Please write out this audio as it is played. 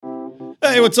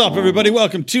Hey, what's up, everybody?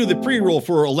 Welcome to the pre-roll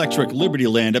for Electric Liberty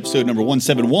Land, episode number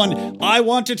 171. I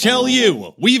want to tell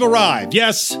you, we've arrived.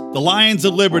 Yes, the Lions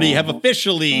of Liberty have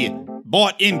officially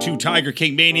bought into Tiger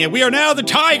King Mania. We are now the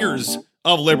Tigers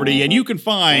of Liberty, and you can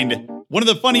find one of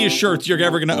the funniest shirts you're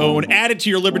ever going to own. Add it to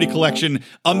your Liberty collection.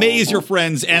 Amaze your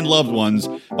friends and loved ones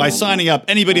by signing up.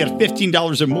 Anybody at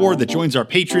 $15 or more that joins our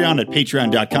Patreon at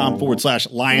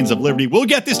patreon.com/Lions of Liberty will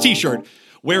get this t-shirt,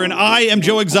 wherein I am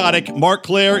Joe Exotic, Mark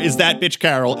Claire is that bitch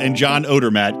Carol, and John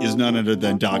Odermatt is none other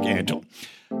than Doc Antle.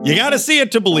 You got to see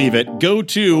it to believe it. Go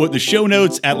to the show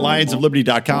notes at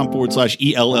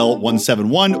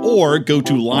lionsofliberty.com/ELL171 or go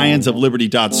to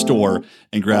lionsofliberty.store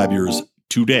and grab yours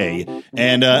today.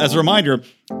 And as a reminder,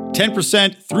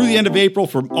 10% through the end of April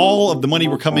from all of the money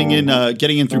we're getting in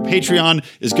through Patreon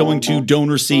is going to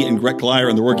Donor C and Greg Glyer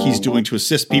and the work he's doing to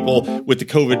assist people with the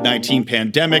COVID-19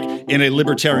 pandemic in a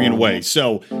libertarian way.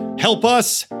 So help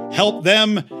us, help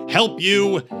them, help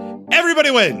you.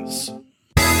 Everybody wins.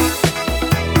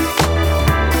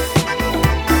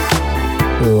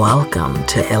 Welcome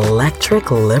to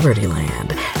Electric Liberty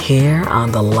Land, here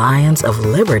on the Lions of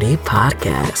Liberty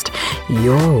podcast,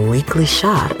 your weekly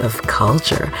shot of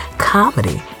culture,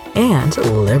 comedy, and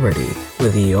liberty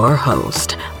with your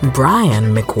host,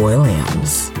 Brian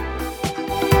McWilliams.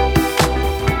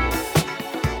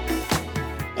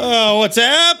 Oh, what's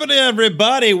happening,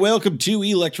 everybody? Welcome to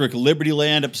Electric Liberty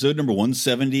Land, episode number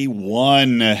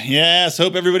 171. Yes,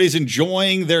 hope everybody's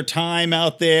enjoying their time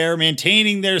out there,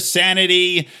 maintaining their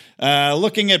sanity,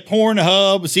 looking at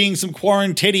Pornhub, seeing some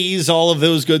quarantitties, all of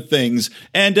those good things,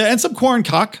 and some corn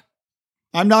cock.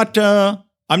 I'm not going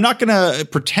to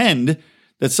pretend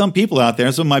that some people out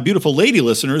there, some of my beautiful lady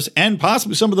listeners, and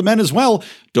possibly some of the men as well,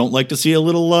 don't like to see a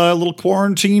little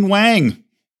quarantine wang.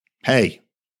 Hey,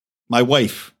 my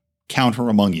wife. Count her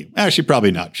among you. Actually,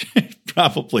 probably not.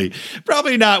 probably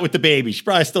not with the baby. She's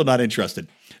probably still not interested.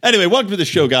 Anyway, welcome to the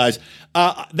show, guys.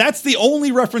 That's the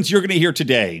only reference you're going to hear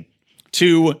today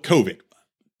to COVID.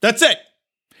 That's it.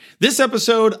 This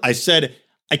episode, I said,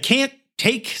 I can't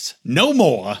take no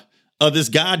more of this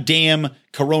goddamn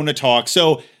Corona talk.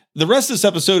 So the rest of this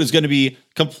episode is going to be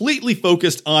completely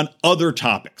focused on other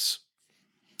topics.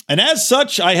 And as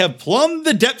such, I have plumbed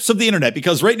the depths of the internet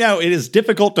because right now it is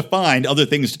difficult to find other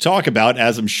things to talk about,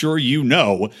 as I'm sure you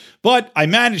know. But I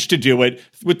managed to do it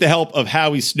with the help of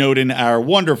Howie Snowden, our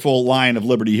wonderful Lion of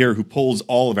Liberty here, who pulls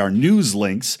all of our news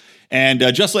links. And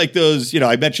just like those,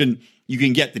 I mentioned you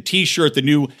can get the t-shirt, the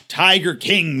new Tiger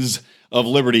Kings of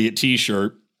Liberty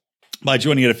t-shirt, by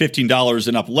joining at a $15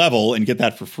 and up level and get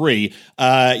that for free.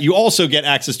 You also get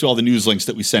access to all the news links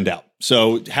that we send out.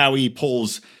 So Howie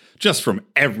pulls just from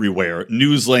everywhere,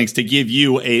 news links to give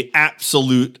you a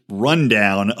absolute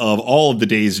rundown of all of the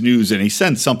day's news. And he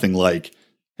sends something like,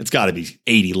 it's got to be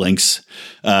 80 links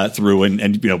through.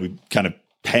 And we kind of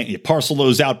parcel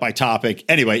those out by topic.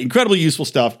 Anyway, incredibly useful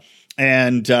stuff.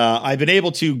 And I've been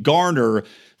able to garner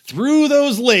through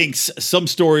those links some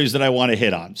stories that I want to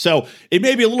hit on. So it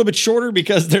may be a little bit shorter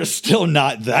because there's still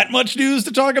not that much news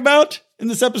to talk about in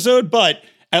this episode, but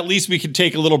at least we can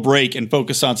take a little break and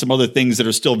focus on some other things that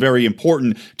are still very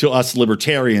important to us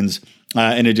libertarians,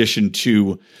 in addition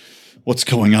to what's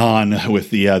going on with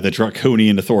the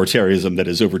draconian authoritarianism that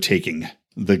is overtaking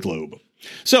the globe.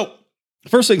 So,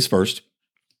 first things first,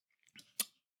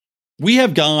 we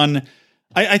have gone,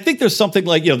 I think there's something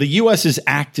like, the U.S. is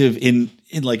active in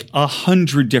like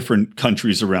 100 different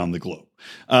countries around the globe.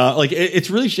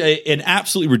 It's really an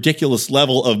absolutely ridiculous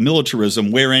level of militarism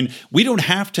wherein we don't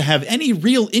have to have any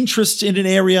real interest in an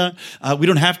area. We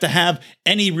don't have to have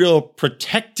any real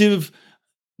protective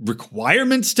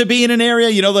requirements to be in an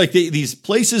area. These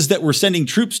places that we're sending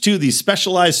troops to, these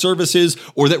specialized services,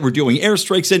 or that we're doing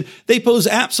airstrikes in, they pose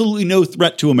absolutely no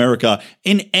threat to America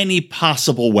in any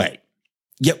possible way.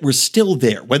 Yet we're still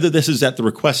there, whether this is at the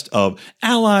request of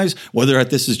allies, whether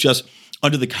this is just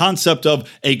under the concept of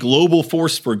a global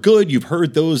force for good. You've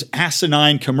heard those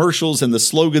asinine commercials and the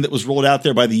slogan that was rolled out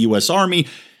there by the U.S. Army.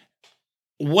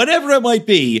 Whatever it might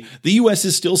be, the U.S.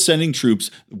 is still sending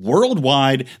troops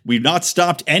worldwide. We've not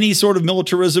stopped any sort of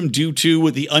militarism due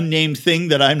to the unnamed thing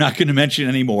that I'm not going to mention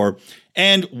anymore.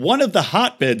 And one of the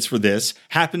hotbeds for this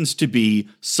happens to be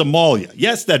Somalia.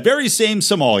 Yes, that very same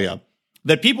Somalia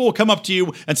that people will come up to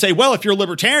you and say, well, if you're a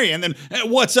libertarian, then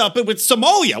what's up with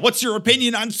Somalia? What's your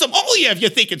opinion on Somalia if you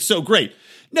think it's so great?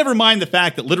 Never mind the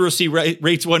fact that literacy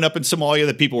rates went up in Somalia,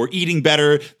 that people were eating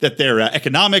better, that their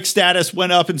economic status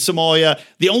went up in Somalia.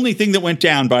 The only thing that went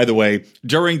down, by the way,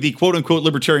 during the quote-unquote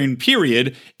libertarian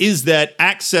period is that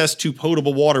access to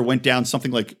potable water went down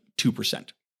something like 2%.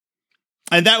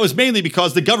 And that was mainly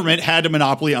because the government had a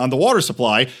monopoly on the water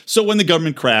supply. So when the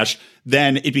government crashed,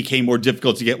 then it became more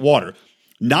difficult to get water.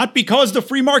 Not because the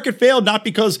free market failed, not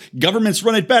because governments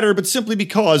run it better, but simply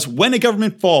because when a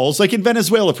government falls, like in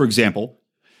Venezuela, for example,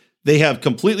 they have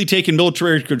completely taken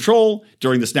military control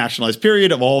during this nationalized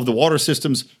period of all of the water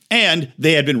systems, and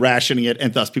they had been rationing it,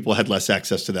 and thus people had less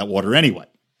access to that water anyway.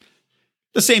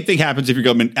 The same thing happens if your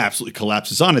government absolutely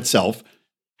collapses on itself.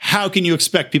 How can you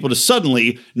expect people to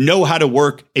suddenly know how to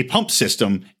work a pump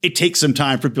system? It takes some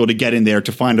time for people to get in there,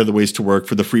 to find other ways to work,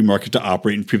 for the free market to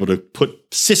operate, and for people to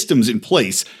put systems in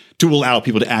place to allow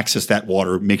people to access that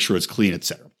water, make sure it's clean,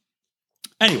 etc.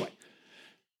 Anyway,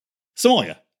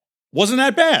 Somalia wasn't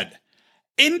that bad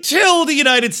until the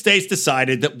United States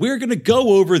decided that we're going to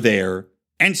go over there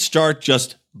and start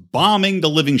just bombing the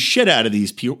living shit out of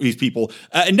these people.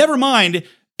 And never mind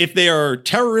if they are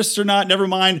terrorists or not, never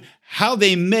mind how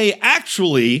they may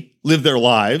actually live their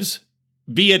lives,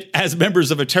 be it as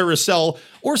members of a terrorist cell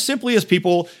or simply as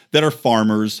people that are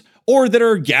farmers or that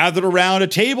are gathered around a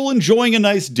table enjoying a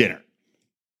nice dinner.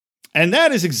 And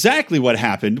that is exactly what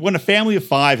happened when a family of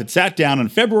 5 had sat down on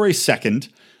February 2nd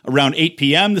around 8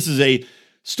 p.m. This is a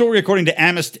story according to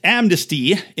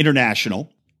Amnesty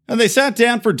International. And they sat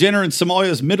down for dinner in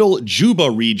Somalia's middle Juba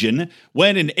region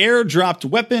when an air-dropped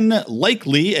weapon,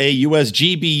 likely a US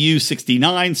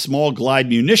GBU-69 small glide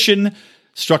munition,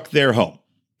 struck their home.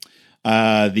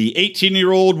 The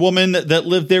 18-year-old woman that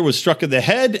lived there was struck in the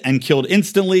head and killed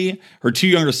instantly. Her 2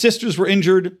 younger sisters were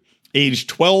injured, aged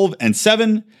 12 and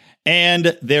 7,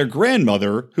 and their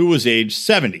grandmother, who was aged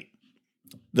 70.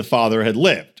 The father had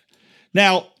lived.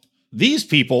 Now, these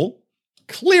people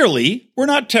clearly were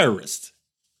not terrorists.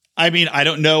 I mean, I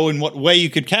don't know in what way you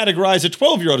could categorize a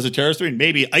 12-year-old as a terrorist. I mean,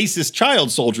 maybe ISIS child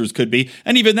soldiers could be.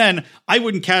 And even then, I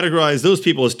wouldn't categorize those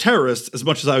people as terrorists as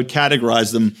much as I would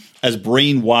categorize them as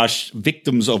brainwashed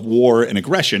victims of war and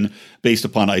aggression based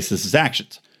upon ISIS's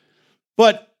actions.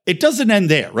 But it doesn't end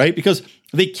there, right? Because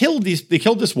they killed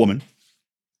this woman.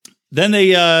 Then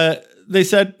they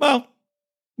said, well,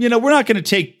 we're not going to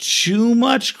take too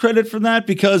much credit for that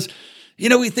because,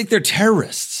 we think they're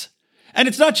terrorists. And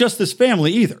it's not just this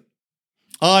family either.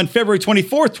 On February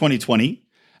 24th, 2020,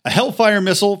 a Hellfire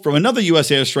missile from another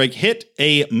U.S. airstrike hit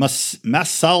a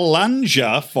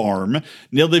Masalanja farm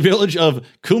near the village of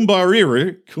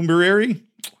Kumbariri.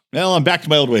 Well, I'm back to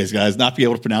my old ways, guys, not be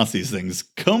able to pronounce these things.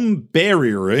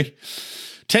 Kumbariri,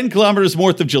 10 kilometers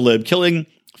north of Jalib, killing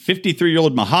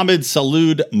 53-year-old Mohammed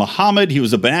Salud Mohammed. He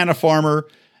was a banana farmer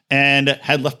and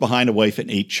had left behind a wife and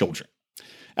 8 children.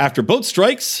 After both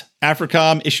strikes,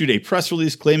 AFRICOM issued a press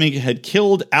release claiming it had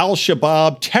killed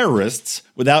al-Shabaab terrorists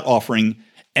without offering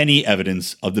any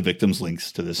evidence of the victims'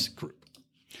 links to this group.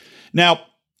 Now,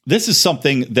 this is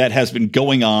something that has been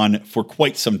going on for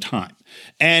quite some time.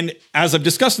 And as I've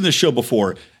discussed in this show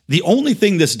before, the only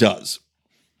thing this does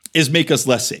is make us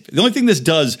less safe. The only thing this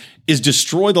does is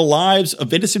destroy the lives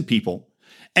of innocent people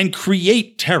and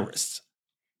create terrorists.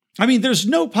 I mean, there's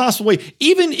no possible way,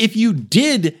 even if you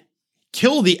did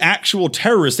kill the actual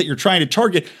terrorists that you're trying to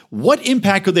target, what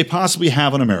impact could they possibly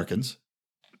have on Americans?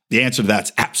 The answer to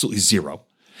that's absolutely zero.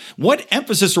 What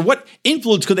emphasis or what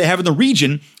influence could they have in the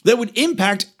region that would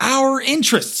impact our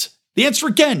interests? The answer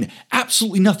again,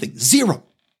 absolutely nothing. Zero.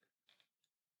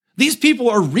 These people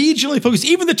are regionally focused.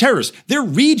 Even the terrorists, they're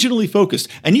regionally focused.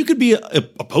 And you could be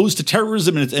opposed to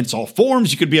terrorism in its all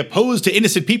forms. You could be opposed to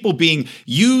innocent people being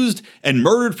used and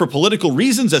murdered for political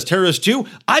reasons as terrorists do.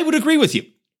 I would agree with you.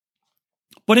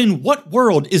 But in what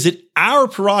world is it our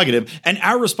prerogative and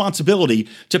our responsibility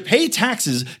to pay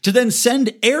taxes to then send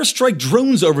airstrike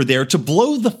drones over there to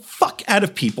blow the fuck out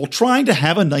of people trying to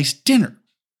have a nice dinner?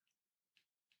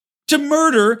 To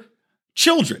murder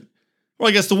children. Well,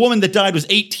 I guess the woman that died was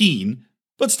 18,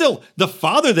 but still, the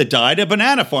father that died, a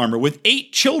banana farmer with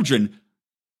 8 children.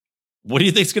 What do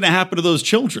you think is going to happen to those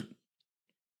children?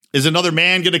 Is another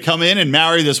man going to come in and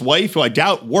marry this wife who I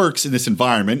doubt works in this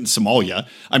environment in Somalia?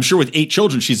 I'm sure with 8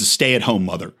 children, she's a stay-at-home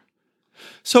mother.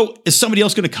 So is somebody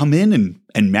else going to come in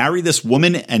and marry this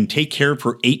woman and take care of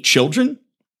her 8 children?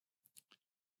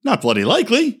 Not bloody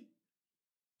likely.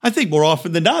 I think more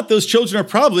often than not, those children are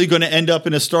probably going to end up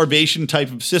in a starvation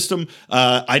type of system.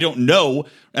 I don't know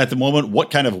at the moment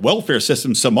what kind of welfare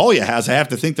system Somalia has. I have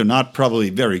to think they're not probably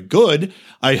very good.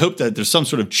 I hope that there's some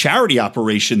sort of charity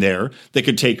operation there that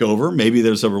could take over. Maybe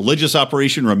there's a religious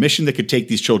operation or a mission that could take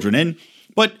these children in.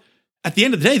 But at the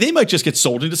end of the day, they might just get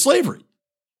sold into slavery.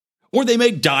 Or they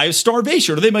may die of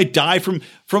starvation, or they might die from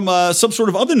some sort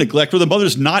of other neglect where the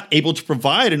mother's not able to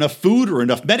provide enough food or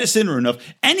enough medicine or enough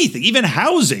anything, even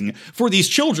housing for these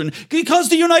children because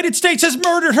the United States has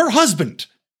murdered her husband.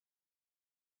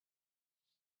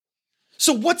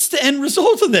 So what's the end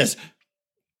result of this?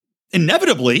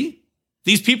 Inevitably,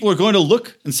 these people are going to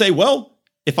look and say, well,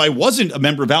 if I wasn't a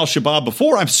member of al-Shabaab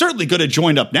before, I'm certainly going to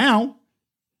join up now.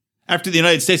 After the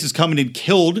United States has come in and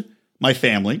killed my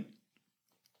family.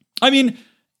 I mean,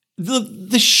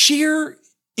 the sheer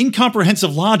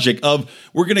incomprehensible logic of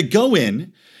we're going to go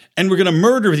in and we're going to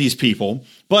murder these people.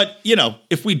 But,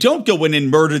 if we don't go in and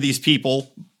murder these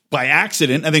people by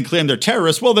accident and then claim they're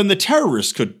terrorists, well, then the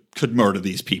terrorists could murder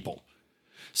these people.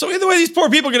 So either way, these poor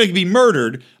people are going to be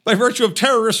murdered by virtue of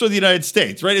terrorists or the United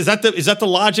States, right? Is that the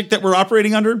logic that we're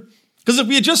operating under? Because if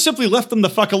we had just simply left them the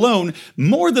fuck alone,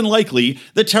 more than likely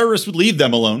the terrorists would leave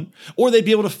them alone, or they'd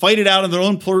be able to fight it out in their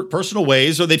own personal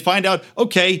ways, or they'd find out,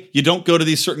 okay, you don't go to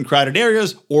these certain crowded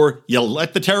areas, or you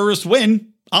let the terrorists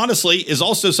win, honestly, is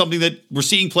also something that we're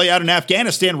seeing play out in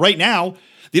Afghanistan right now.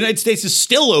 The United States is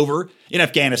still over in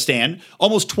Afghanistan,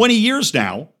 almost 20 years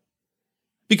now,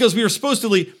 because we were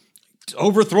supposedly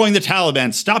overthrowing the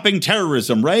Taliban, stopping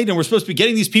terrorism, right? And we're supposed to be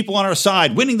getting these people on our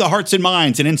side, winning the hearts and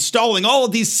minds, and installing all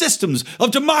of these systems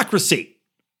of democracy.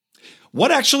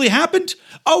 What actually happened?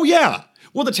 Oh, yeah.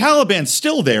 Well, the Taliban's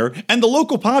still there, and the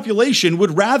local population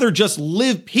would rather just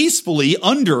live peacefully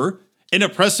under an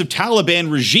oppressive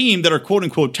Taliban regime that are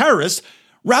quote-unquote terrorists,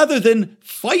 rather than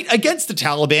fight against the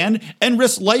Taliban and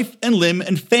risk life and limb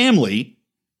and family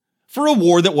for a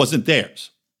war that wasn't theirs.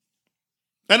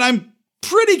 And I'm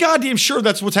pretty goddamn sure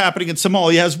that's what's happening in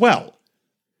Somalia as well.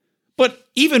 But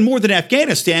even more than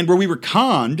Afghanistan, where we were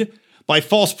conned by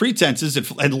false pretenses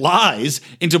and lies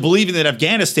into believing that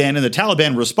Afghanistan and the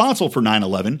Taliban were responsible for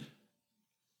 9/11,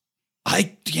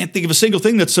 I can't think of a single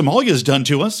thing that Somalia has done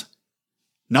to us.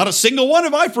 Not a single one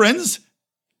of my friends.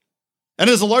 And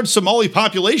there's a large Somali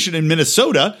population in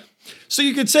Minnesota. So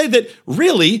you could say that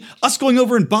really, us going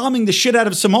over and bombing the shit out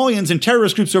of Somalians and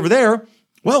terrorist groups over there,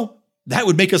 well, that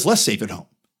would make us less safe at home.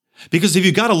 Because if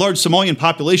you've got a large Somalian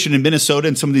population in Minnesota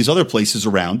and some of these other places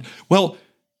around, well,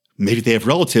 maybe they have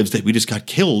relatives that we just got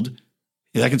killed.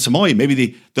 Like in Somalia,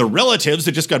 maybe the relatives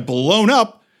that just got blown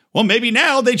up, well, maybe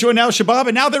now they joined al-Shabaab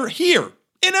and now they're here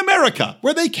in America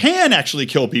where they can actually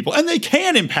kill people and they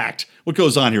can impact what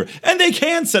goes on here and they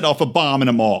can set off a bomb in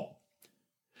a mall.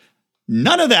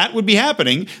 None of that would be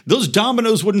happening. Those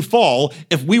dominoes wouldn't fall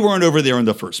if we weren't over there in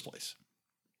the first place.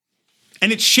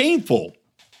 And it's shameful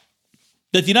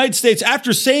that the United States,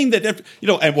 after saying that,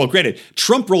 and well, granted,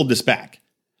 Trump rolled this back.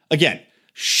 Again,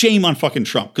 shame on fucking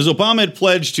Trump, because Obama had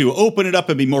pledged to open it up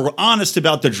and be more honest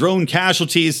about the drone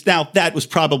casualties. Now, that was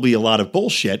probably a lot of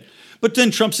bullshit. But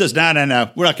then Trump says,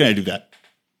 no, we're not going to do that.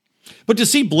 But to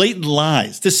see blatant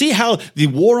lies, to see how the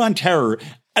war on terror,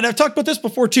 and I've talked about this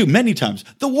before too, many times,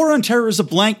 the war on terror is a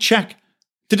blank check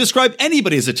to describe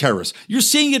anybody as a terrorist. You're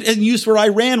seeing it in use for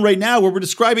Iran right now, where we're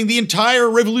describing the entire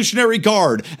Revolutionary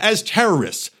Guard as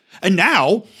terrorists. And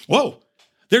now, whoa,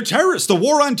 they're terrorists. The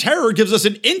war on terror gives us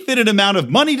an infinite amount of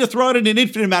money to throw out and an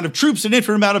infinite amount of troops, an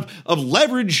infinite amount of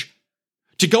leverage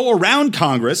to go around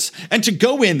Congress and to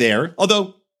go in there.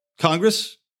 Although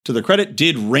Congress, to their credit,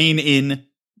 did rein in,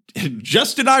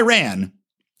 just in Iran,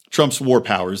 Trump's war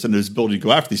powers and his ability to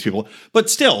go after these people. But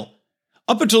still,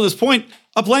 up until this point,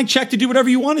 a blank check to do whatever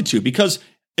you wanted to, because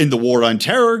in the war on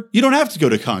terror, you don't have to go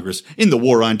to Congress. In the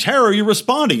war on terror, you're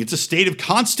responding. It's a state of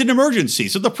constant emergency.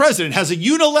 So the president has a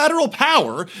unilateral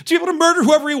power to be able to murder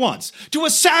whoever he wants, to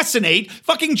assassinate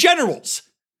fucking generals,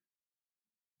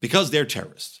 because they're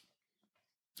terrorists.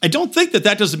 I don't think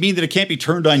that doesn't mean that it can't be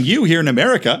turned on you here in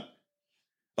America.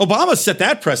 Obama set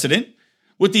that precedent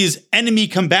with these enemy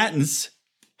combatants,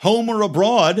 home or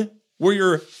abroad, where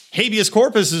your habeas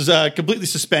corpus is completely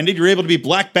suspended. You're able to be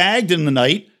black bagged in the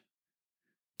night,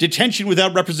 detention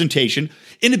without representation,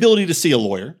 inability to see a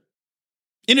lawyer,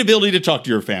 inability to talk to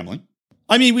your family.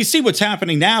 I mean, we see what's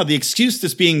happening now, the excuse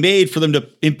that's being made for them to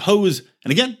impose,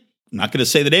 and again, I'm not going to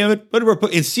say the name of it, but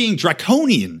we're seeing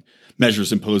draconian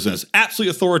measures imposed on us,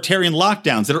 absolutely authoritarian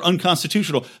lockdowns that are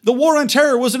unconstitutional. The war on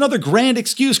terror was another grand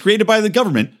excuse created by the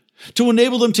government to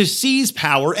enable them to seize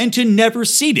power and to never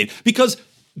cede it. Because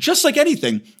just like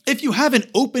anything, if you have an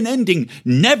open-ending,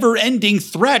 never-ending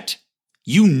threat,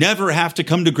 you never have to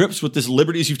come to grips with the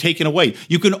liberties you've taken away.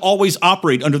 You can always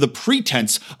operate under the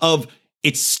pretense of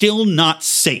it's still not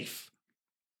safe,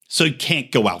 so you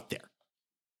can't go out there.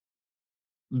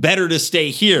 Better to stay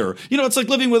here. It's like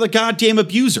living with a goddamn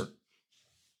abuser.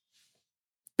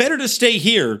 Better to stay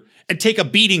here and take a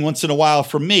beating once in a while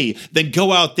from me than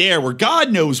go out there where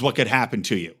God knows what could happen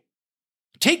to you.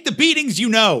 Take the beatings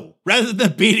rather than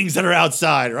the beatings that are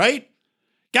outside, right?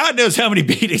 God knows how many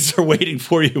beatings are waiting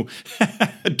for you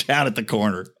down at the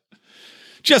corner.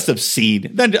 Just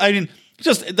obscene. Then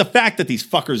Just the fact that these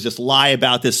fuckers just lie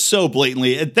about this so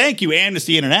blatantly. And thank you,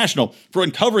 Amnesty International, for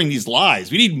uncovering these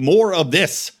lies. We need more of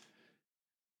this.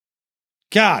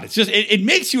 God, it's just, it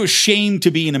makes you ashamed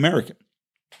to be an American.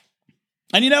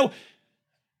 And with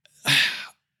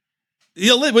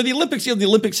the Olympics, the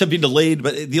Olympics have been delayed,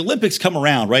 but the Olympics come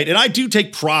around, right? And I do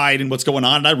take pride in what's going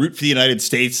on, and I root for the United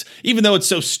States, even though it's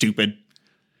so stupid,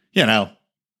 But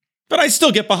I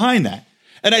still get behind that.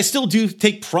 And I still do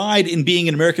take pride in being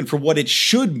an American for what it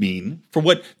should mean, for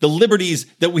what the liberties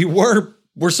that we were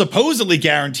supposedly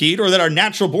guaranteed, or that our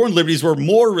natural-born liberties were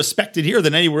more respected here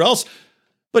than anywhere else.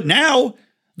 But now,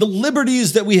 the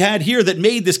liberties that we had here that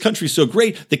made this country so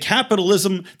great, the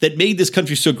capitalism that made this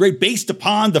country so great, based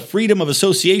upon the freedom of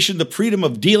association, the freedom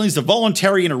of dealings, the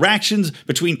voluntary interactions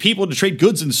between people to trade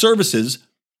goods and services,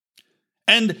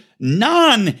 and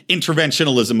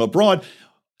non-interventionalism abroad,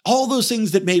 all those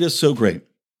things that made us so great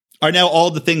are now all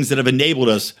the things that have enabled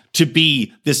us to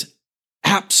be this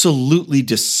absolutely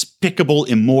despicable,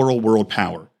 immoral world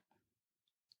power.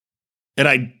 And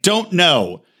I don't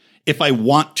know if I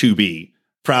want to be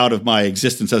proud of my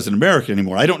existence as an American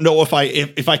anymore. I don't know if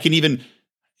I can even,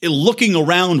 looking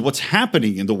around what's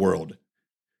happening in the world,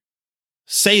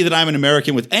 say that I'm an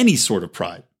American with any sort of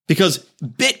pride. Because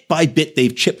bit by bit,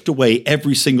 they've chipped away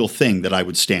every single thing that I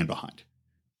would stand behind.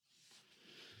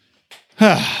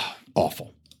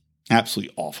 Awful.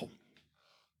 Absolutely awful.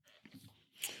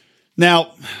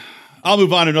 Now, I'll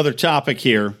move on to another topic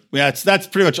here. That's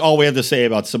pretty much all we have to say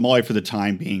about Somalia for the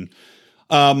time being.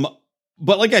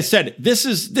 But like I said, this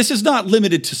is not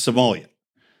limited to Somalia.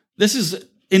 This is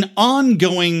an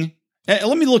ongoing.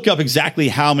 Let me look up exactly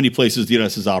how many places the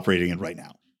U.S. is operating in right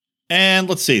now. And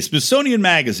let's see, Smithsonian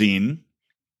Magazine.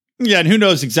 Yeah, and who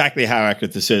knows exactly how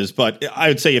accurate this is, but I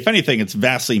would say, if anything, it's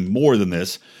vastly more than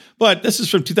this. But this is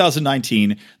from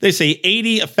 2019. They say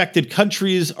 80 affected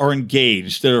countries are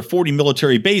engaged. There are 40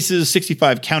 military bases,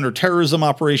 65 counterterrorism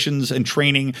operations and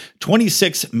training,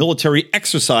 26 military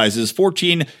exercises,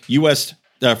 14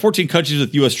 countries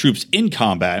with U.S. troops in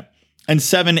combat, and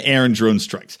 7 air and drone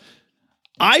strikes.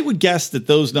 I would guess that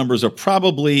those numbers are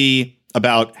probably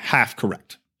about half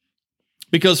correct.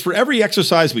 Because for every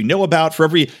exercise we know about, for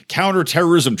every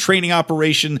counterterrorism training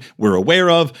operation we're aware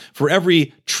of, for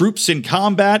every troops in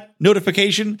combat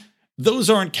notification, those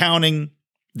aren't counting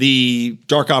the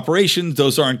dark operations,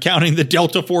 those aren't counting the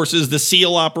Delta forces, the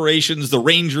SEAL operations, the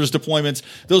Rangers deployments,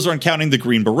 those aren't counting the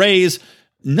Green Berets.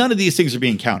 None of these things are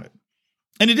being counted.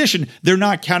 In addition, they're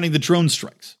not counting the drone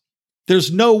strikes.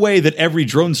 There's no way that every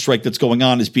drone strike that's going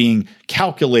on is being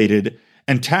calculated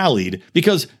and tallied,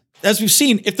 because as we've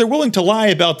seen, if they're willing to lie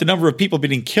about the number of people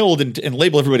being killed and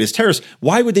label everybody as terrorists,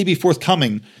 why would they be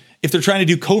forthcoming if they're trying to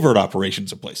do covert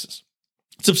operations in places?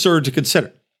 It's absurd to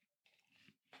consider.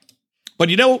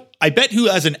 But I bet who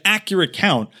has an accurate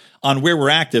count on where we're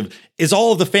active is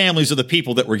all of the families of the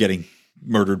people that were getting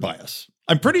murdered by us.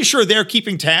 I'm pretty sure they're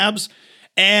keeping tabs.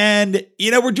 And,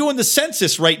 we're doing the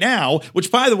census right now,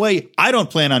 which, by the way, I don't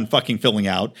plan on fucking filling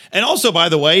out. And also, by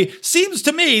the way, seems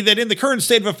to me that in the current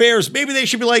state of affairs, maybe they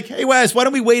should be like, hey, Wes, why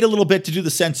don't we wait a little bit to do the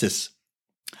census?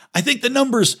 I think the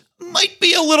numbers might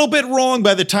be a little bit wrong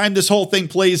by the time this whole thing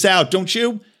plays out, don't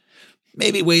you?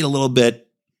 Maybe wait a little bit.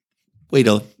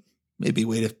 Maybe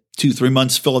wait 2-3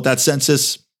 months, fill out that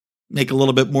census, make a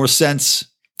little bit more sense.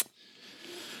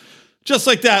 Just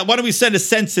like that, why don't we send a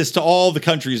census to all the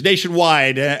countries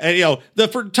nationwide?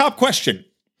 The top question,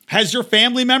 has your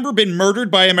family member been murdered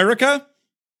by America?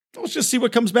 Let's just see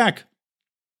what comes back.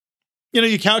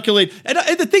 You calculate. And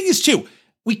the thing is, too,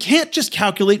 we can't just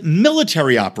calculate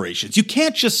military operations. You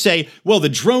can't just say, well, the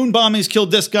drone bombings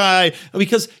killed this guy,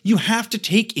 because you have to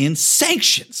take in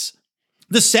sanctions.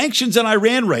 The sanctions in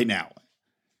Iran right now.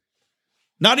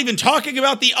 Not even talking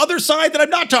about the other side that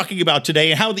I'm not talking about today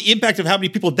and how the impact of how many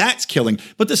people that's killing.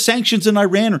 But the sanctions in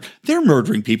Iran, they're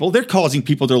murdering people. They're causing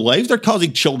people their lives. They're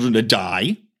causing children to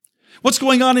die. What's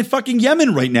going on in fucking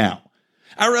Yemen right now?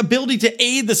 Our ability to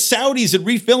aid the Saudis in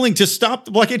refilling to stop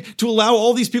the blockade, to allow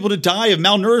all these people to die of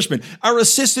malnourishment. Our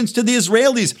assistance to the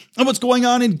Israelis and what's going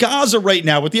on in Gaza right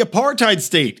now with the apartheid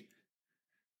state.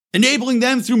 Enabling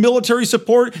them through military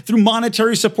support, through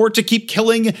monetary support to keep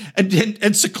killing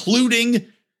and secluding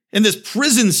in this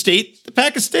prison state the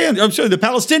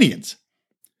Palestinians.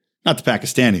 Not the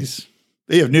Pakistanis.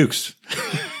 They have nukes.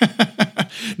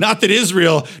 Not that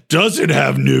Israel doesn't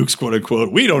have nukes, quote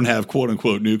unquote. We don't have quote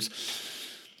unquote nukes.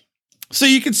 So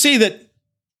you can see that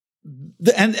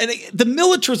the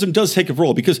militarism does take a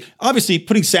role, because obviously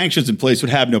putting sanctions in place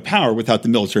would have no power without the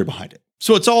military behind it.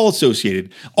 So it's all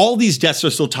associated. All these deaths are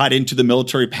still tied into the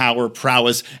military power,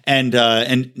 prowess, and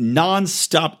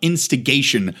nonstop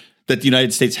instigation that the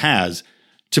United States has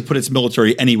to put its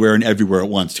military anywhere and everywhere it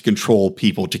wants, to control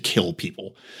people, to kill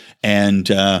people. And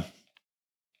I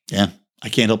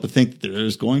can't help but think that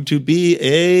there's going to be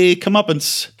a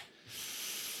comeuppance.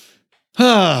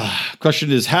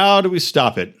 Question is, how do we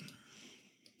stop it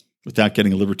without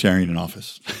getting a libertarian in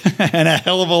office? And a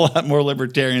hell of a lot more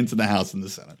libertarians in the House and the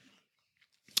Senate.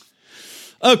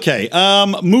 Okay,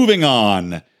 moving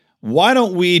on. Why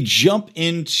don't we jump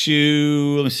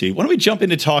into,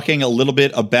 talking a little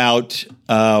bit about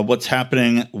what's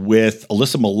happening with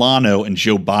Alyssa Milano and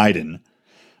Joe Biden.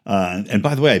 And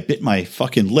by the way, I bit my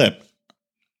fucking lip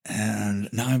and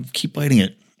now I keep biting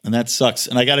it. And that sucks.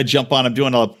 And I got to jump on.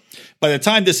 By the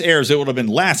time this airs, it would have been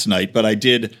last night, but I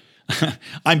did.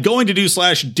 I'm going to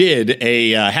did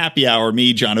a happy hour,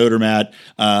 me, John Odermatt.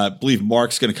 I believe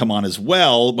Mark's going to come on as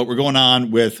well, but we're going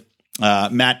on with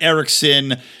Matt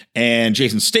Erickson and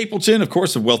Jason Stapleton, of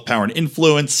course, of Wealth, Power, and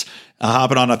Influence.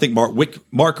 Hopping on, I think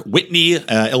Mark Whitney,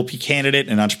 LP candidate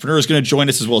and entrepreneur, is going to join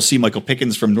us, as well as C. Michael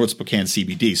Pickens from North Spokane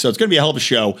CBD. So it's going to be a hell of a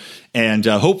show, and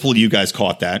hopefully you guys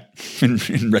caught that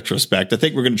in retrospect. I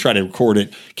think we're going to try to record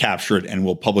it, capture it, and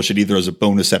we'll publish it either as a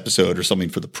bonus episode or something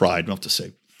for the Pride. We'll have to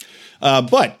see.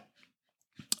 But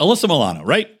Alyssa Milano,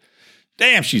 right?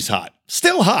 Damn, she's hot.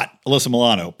 Still hot, Alyssa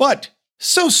Milano, but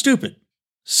so stupid.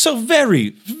 So very,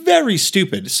 very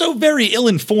stupid. So very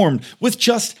ill-informed with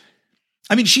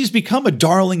she's become a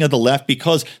darling of the left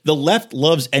because the left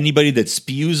loves anybody that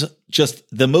spews just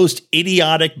the most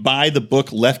idiotic, by-the-book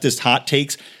leftist hot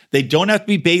takes. They don't have to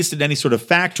be based in any sort of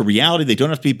fact or reality. They don't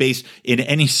have to be based in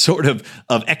any sort of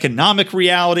economic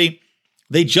reality.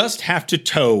 They just have to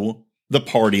toe the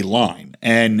party line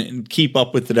and keep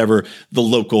up with whatever the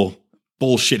local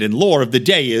bullshit and lore of the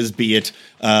day is, be it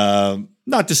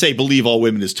not to say believe all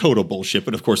women is total bullshit,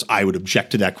 but of course I would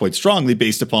object to that quite strongly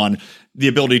based upon the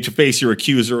ability to face your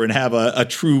accuser and have a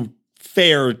true,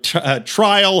 fair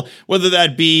trial, whether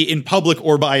that be in public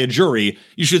or by a jury.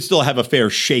 You should still have a fair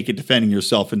shake at defending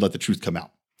yourself and let the truth come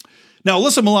out. Now,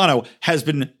 Alyssa Milano has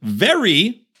been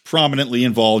very prominently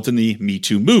involved in the Me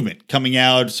Too movement, coming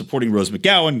out, supporting Rose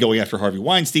McGowan, going after Harvey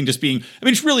Weinstein,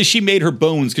 she made her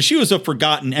bones because she was a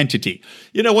forgotten entity.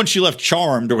 Once she left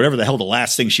Charmed or whatever the hell the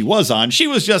last thing she was on, she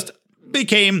was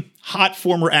became hot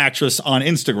former actress on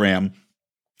Instagram.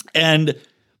 And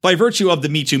by virtue of the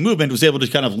Me Too movement, was able to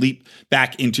kind of leap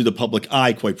back into the public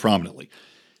eye quite prominently.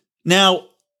 Now,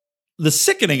 the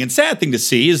sickening and sad thing to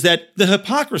see is that the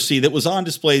hypocrisy that was on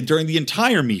display during the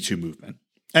entire Me Too movement,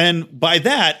 and by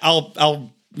that,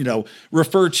 I'll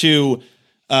refer to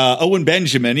Owen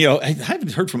Benjamin. I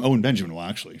haven't heard from Owen Benjamin in a while,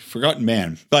 actually. Forgotten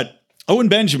man. But Owen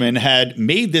Benjamin had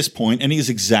made this point, and he is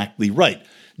exactly right.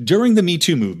 During the Me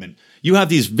Too movement, you have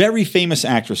these very famous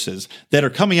actresses that are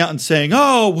coming out and saying,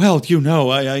 oh, well,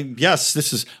 yes,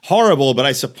 this is horrible, but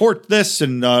I support this,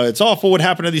 and it's awful what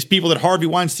happened to these people that Harvey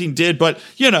Weinstein did, but,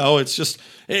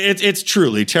 it's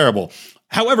truly terrible.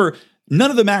 However,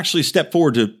 none of them actually stepped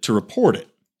forward to report it.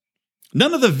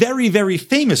 None of the very, very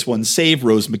famous ones save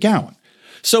Rose McGowan.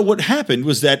 So what happened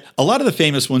was that a lot of the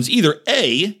famous ones either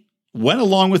A, went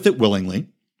along with it willingly,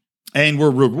 and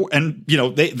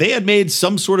they had made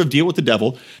some sort of deal with the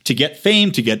devil to get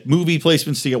fame, to get movie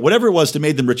placements, to get whatever it was to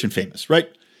make them rich and famous, right?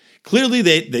 Clearly,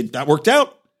 that worked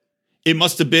out. It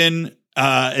must have been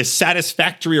a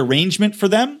satisfactory arrangement for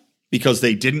them because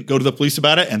they didn't go to the police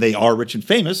about it, and they are rich and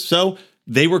famous, so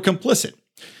they were complicit.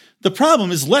 The problem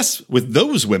is less with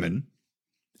those women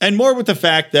and more with the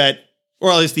fact that, or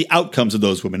at least the outcomes of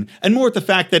those women, and more with the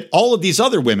fact that all of these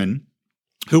other women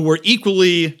who were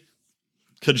equally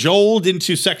cajoled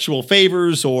into sexual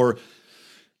favors or,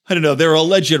 their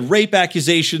alleged rape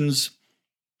accusations,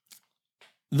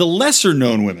 the lesser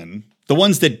known women, the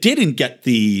ones that didn't get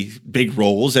the big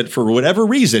roles that for whatever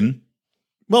reason,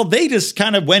 well, they just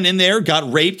kind of went in there,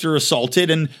 got raped or assaulted,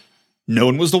 and no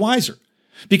one was the wiser.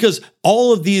 Because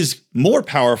all of these more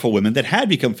powerful women that had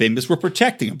become famous were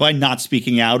protecting them by not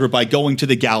speaking out or by going to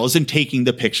the galas and taking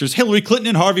the pictures. Hillary Clinton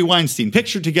and Harvey Weinstein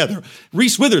pictured together.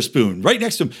 Reese Witherspoon right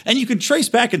next to him. And you can trace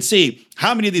back and see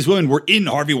how many of these women were in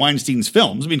Harvey Weinstein's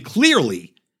films.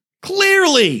 Clearly,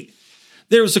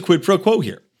 there was a quid pro quo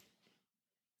here.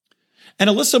 And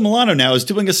Alyssa Milano now is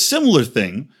doing a similar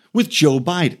thing with Joe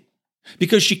Biden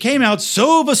because she came out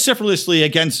so vociferously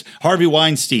against Harvey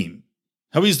Weinstein.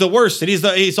 How he's the worst, and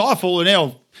he's awful,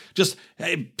 and just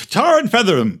tar and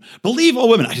feather him. Believe all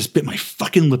women. I just bit my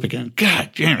fucking lip again.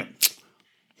 God damn it.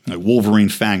 My Wolverine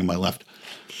fang in my left.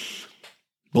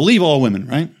 Believe all women,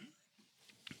 right?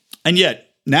 And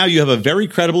yet, now you have a very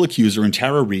credible accuser in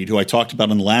Tara Reid, who I talked about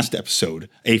in the last episode,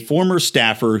 a former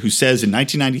staffer who says in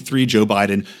 1993, Joe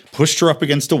Biden pushed her up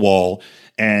against a wall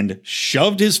and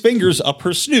shoved his fingers up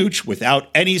her snooch without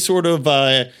any sort of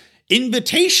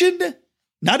invitation,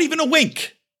 not even a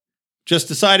wink. Just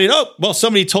decided, oh, well,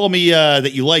 somebody told me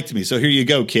that you liked me, so here you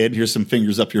go, kid. Here's some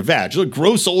fingers up your vag. Look,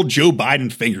 gross old Joe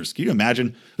Biden fingers. Can you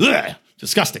imagine? Ugh,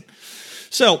 disgusting.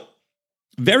 So,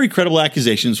 very credible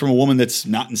accusations from a woman that's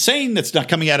not insane, that's not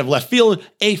coming out of left field,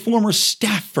 a former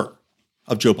staffer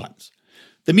of Joe Biden's.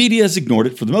 The media has ignored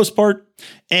it for the most part,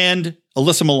 and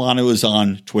Alyssa Milano is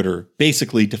on Twitter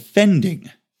basically defending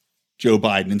Joe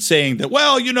Biden and saying that,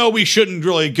 well, you know, we shouldn't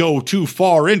really go too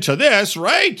far into this,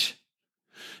 right?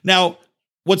 Now,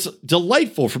 what's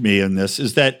delightful for me in this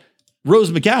is that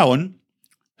Rose McGowan,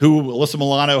 who Alyssa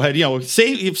Milano had,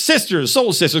 sisters,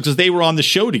 soul sisters, because they were on the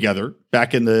show together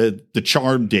back in the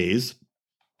Charmed days.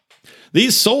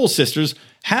 These soul sisters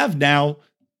have now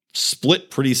split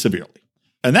pretty severely.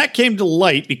 And that came to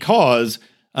light because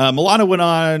Milano went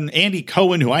on Andy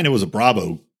Cohen, who I know was a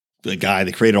Bravo guy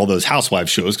that created all those housewife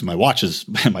shows, because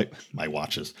my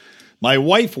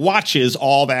wife watches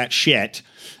all that shit.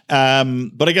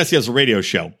 But I guess he has a radio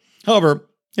show. However,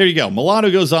 there you go.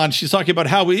 Milano goes on. She's talking about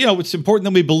how it's important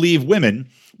that we believe women.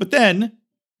 But then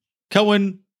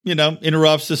Cohen,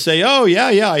 interrupts to say, oh, yeah,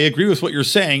 I agree with what you're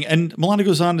saying. And Milano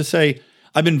goes on to say,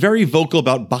 I've been very vocal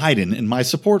about Biden and my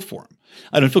support for him.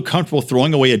 I don't feel comfortable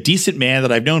throwing away a decent man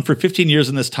that I've known for 15 years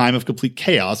in this time of complete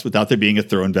chaos without there being a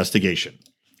thorough investigation.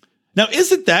 Now,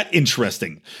 isn't that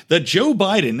interesting that Joe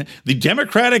Biden, the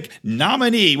Democratic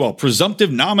nominee, presumptive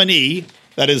nominee,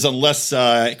 that is, unless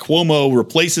Cuomo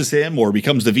replaces him or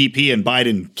becomes the VP and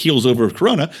Biden keels over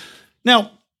Corona.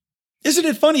 Now, isn't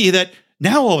it funny that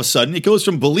now all of a sudden it goes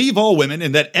from believe all women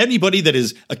and that anybody that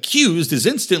is accused is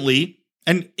instantly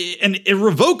and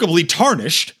irrevocably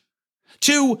tarnished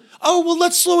to, oh, well,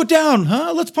 let's slow it down,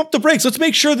 huh? Let's pump the brakes. Let's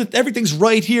make sure that everything's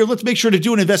right here. Let's make sure to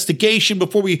do an investigation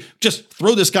before we just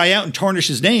throw this guy out and tarnish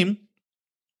his name.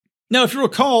 Now, if you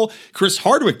recall, Chris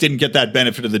Hardwick didn't get that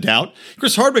benefit of the doubt.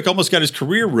 Chris Hardwick almost got his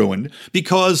career ruined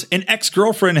because an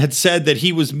ex-girlfriend had said that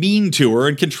he was mean to her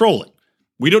and controlling.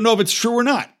 We don't know if it's true or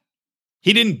not.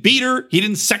 He didn't beat her. He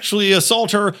didn't sexually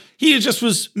assault her. He just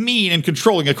was mean and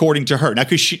controlling, according to her. Now,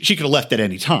 because she could have left at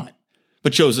any time,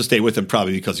 but chose to stay with him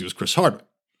probably because he was Chris Hardwick.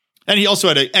 And he also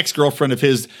had an ex-girlfriend of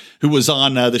his who was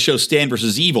on the show Stan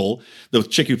vs. Evil, the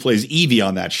chick who plays Evie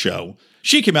on that show.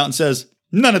 She came out and says,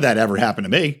 none of that ever happened to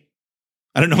me.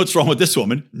 I don't know what's wrong with this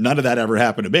woman. None of that ever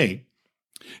happened to me.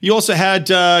 You also had,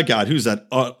 who's that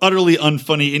utterly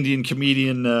unfunny Indian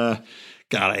comedian? God,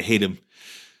 I hate him.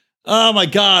 Oh my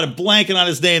God, I'm blanking on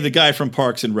his name, the guy from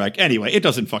Parks and Rec. Anyway, it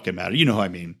doesn't fucking matter. You know who I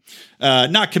mean.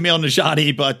 Not Kumail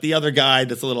Nanjiani, but the other guy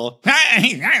that's a little,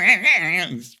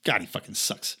 God, he fucking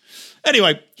sucks.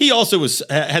 Anyway, he also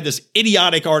had this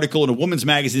idiotic article in a woman's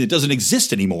magazine that doesn't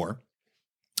exist anymore.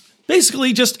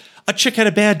 Basically, just a chick had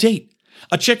a bad date.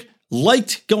 A chick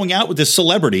liked going out with this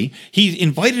celebrity. He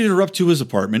invited her up to his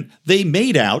apartment. They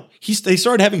made out. They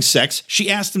started having sex.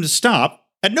 She asked him to stop.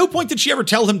 At no point did she ever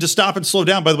tell him to stop and slow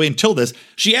down, by the way, until this.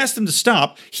 She asked him to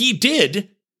stop. He did.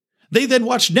 They then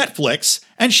watched Netflix,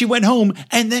 and she went home,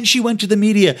 and then she went to the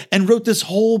media and wrote this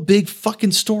whole big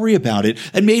fucking story about it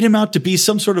and made him out to be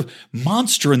some sort of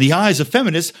monster in the eyes of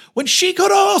feminists when she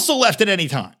could have also left at any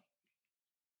time.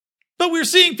 But we're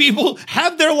seeing people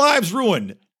have their lives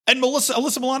ruined. And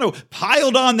Alyssa Milano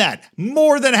piled on that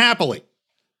more than happily.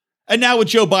 And now with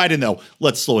Joe Biden, though,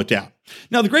 let's slow it down.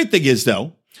 Now, the great thing is,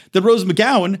 though, that Rose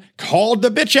McGowan called the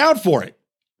bitch out for it.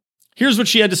 Here's what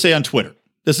she had to say on Twitter.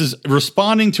 This is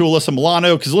responding to Alyssa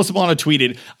Milano, because Alyssa Milano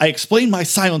tweeted, I explained my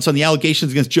silence on the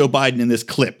allegations against Joe Biden in this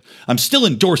clip. I'm still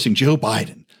endorsing Joe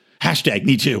Biden. Hashtag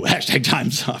me too. Hashtag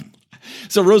time's up.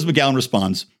 So Rose McGowan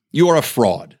responds, you are a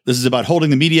fraud. This is about holding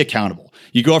the media accountable.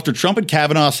 You go after Trump and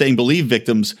Kavanaugh saying believe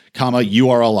victims, you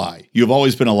are a lie. You have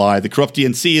always been a lie. The corrupt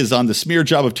DNC is on the smear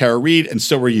job of Tara Reid, and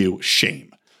so are you.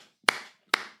 Shame.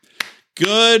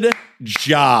 Good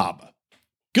job.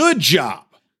 Good job.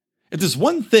 If there's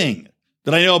one thing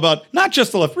that I know about, not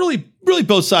just the left, really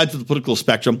both sides of the political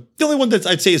spectrum, the only one that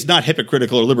I'd say is not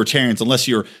hypocritical or libertarians, unless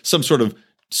you're some sort of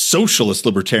socialist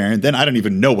libertarian, then I don't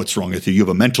even know what's wrong with you. You have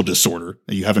a mental disorder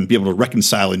that you haven't been able to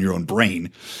reconcile in your own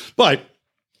brain. But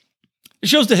it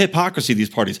shows the hypocrisy of these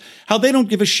parties, how they don't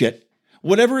give a shit.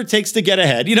 Whatever it takes to get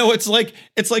ahead. It's like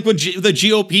when the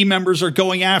GOP members are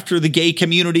going after the gay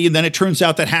community, and then it turns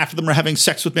out that half of them are having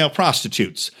sex with male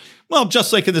prostitutes. Well,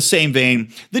 just like in the same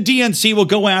vein, the DNC will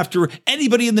go after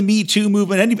anybody in the Me Too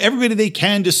movement, everybody they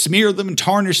can to smear them and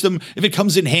tarnish them if it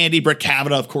comes in handy. Brett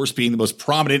Kavanaugh, of course, being the most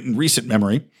prominent in recent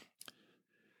memory.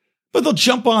 But they'll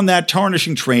jump on that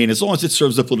tarnishing train as long as it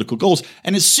serves their political goals.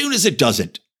 And as soon as it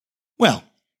doesn't, well,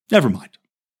 never mind.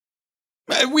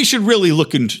 We should really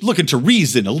look into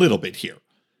reason a little bit here.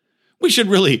 We should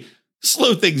really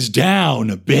slow things down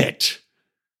a bit,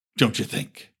 don't you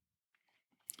think?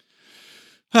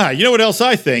 You know what else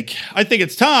I think? I think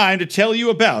it's time to tell you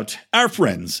about our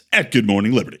friends at Good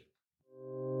Morning Liberty.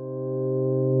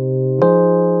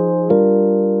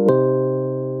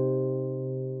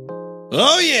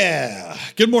 Oh, yeah.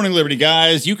 Good Morning Liberty,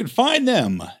 guys. You can find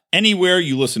them anywhere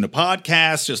you listen to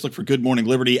podcasts. Just look for Good Morning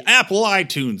Liberty, Apple,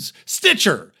 iTunes,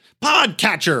 Stitcher,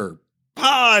 Podcatcher,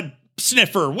 Pod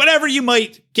Sniffer, whatever you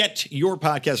might get your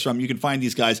podcast from. You can find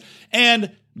these guys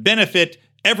and benefit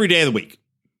every day of the week.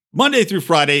 Monday through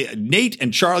Friday, Nate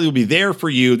and Charlie will be there for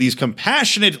you. These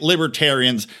compassionate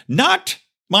libertarians, not,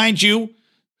 mind you,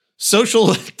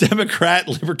 social democrat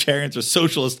libertarians or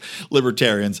socialist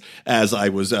libertarians, as I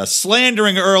was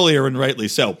slandering earlier, and rightly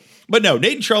so. But no,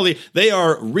 Nate and Charlie, they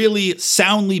are really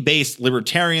soundly based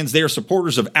libertarians. They are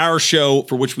supporters of our show,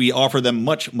 for which we offer them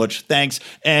much, much thanks.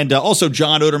 And also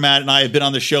John Odermatt and I have been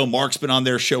on the show. Mark's been on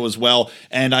their show as well.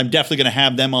 And I'm definitely going to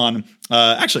have them on.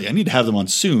 Actually, I need to have them on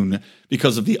soon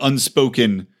because of the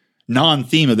unspoken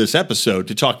non-theme of this episode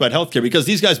to talk about healthcare, because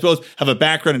these guys both have a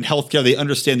background in healthcare. They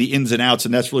understand the ins and outs,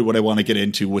 and that's really what I want to get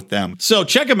into with them. So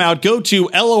check them out. Go to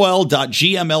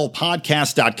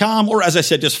lol.gmlpodcast.com, or as I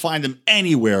said, just find them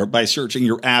anywhere by searching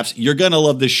your apps. You're going to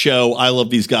love this show. I love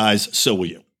these guys. So will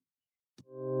you.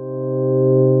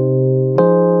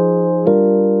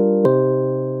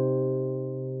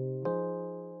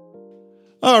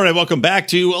 All right, welcome back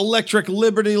to Electric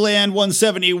Liberty Land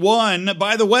 171.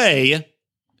 By the way,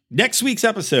 next week's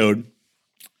episode,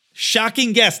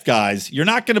 shocking guest, guys. You're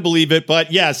not going to believe it,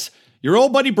 but yes, your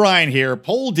old buddy Brian here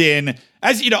pulled in.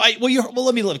 As you know,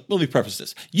 let me preface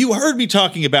this. You heard me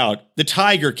talking about the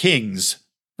Tiger Kings,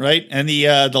 right? And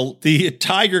the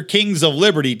Tiger Kings of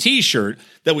Liberty T-shirt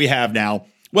that we have now.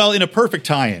 Well, in a perfect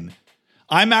tie-in,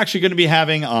 I'm actually going to be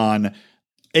having on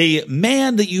a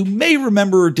man that you may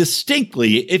remember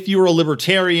distinctly if you're a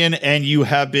libertarian and you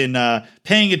have been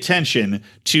paying attention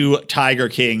to Tiger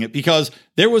King, because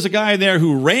there was a guy there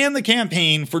who ran the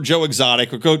campaign for Joe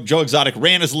Exotic, or Joe Exotic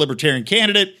ran as a libertarian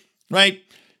candidate, right?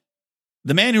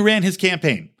 The man who ran his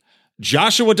campaign,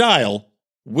 Joshua Dial,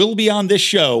 will be on this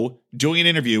show doing an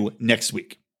interview next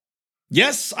week.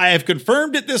 Yes, I have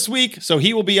confirmed it this week, so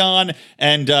he will be on,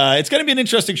 and it's going to be an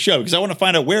interesting show because I want to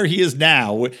find out where he is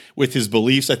now with his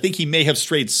beliefs. I think he may have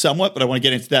strayed somewhat, but I want to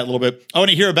get into that a little bit. I want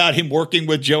to hear about him working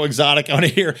with Joe Exotic. I want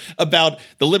to hear about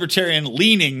the libertarian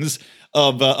leanings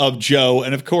of Joe,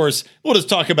 and of course, we'll just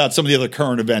talk about some of the other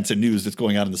current events and news that's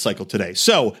going on in the cycle today.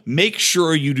 So make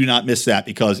sure you do not miss that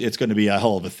because it's going to be a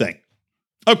hell of a thing.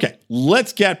 Okay,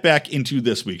 let's get back into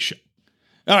this week's show.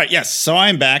 All right, yes, so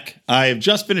I'm back. I have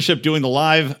just finished up doing the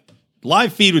live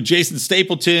feed with Jason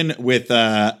Stapleton, with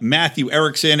Matthew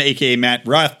Erickson, a.k.a. Matt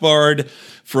Rothbard,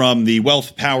 from the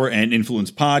Wealth, Power, and Influence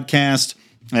podcast.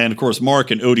 And, of course, Mark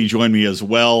and Odie joined me as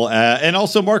well. And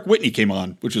also Mark Whitney came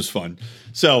on, which was fun.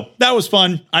 So that was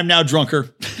fun. I'm now drunker.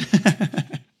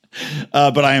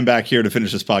 But I am back here to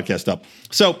finish this podcast up.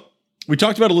 So we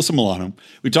talked about Alyssa Milano.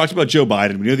 We talked about Joe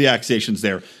Biden. We know the accusations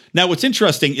there. Now, what's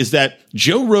interesting is that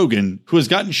Joe Rogan, who has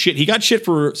gotten shit, he got shit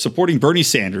for supporting Bernie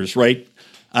Sanders, right?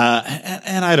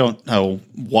 And I don't know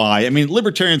why. I mean,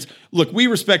 libertarians, look, we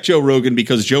respect Joe Rogan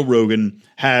because Joe Rogan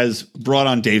has brought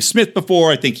on Dave Smith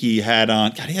before. I think he had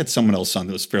he had someone else on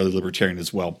that was fairly libertarian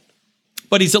as well.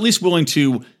 But he's at least willing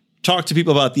to talk to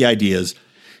people about the ideas.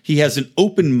 He has an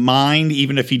open mind,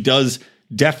 even if he does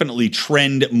definitely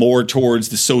trend more towards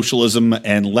the socialism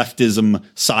and leftism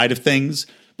side of things.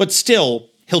 But still,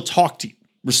 he'll talk to you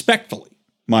respectfully,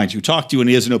 mind you, talk to you, and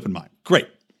he has an open mind. Great.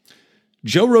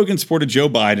 Joe Rogan supported Joe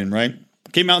Biden, right?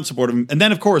 Came out and supported him. And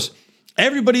then, of course,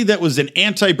 everybody that was an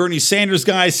anti-Bernie Sanders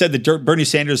guy said that Bernie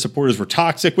Sanders supporters were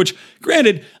toxic, which,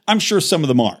 granted, I'm sure some of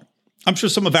them are. I'm sure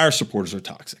some of our supporters are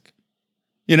toxic.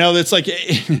 You know, it's like,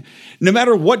 no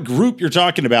matter what group you're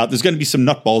talking about, there's going to be some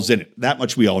nutballs in it. That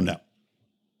much we all know.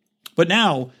 But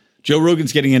now, Joe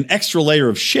Rogan's getting an extra layer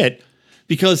of shit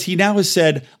because he now has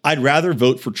said, I'd rather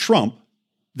vote for Trump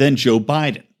than Joe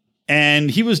Biden.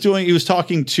 And he was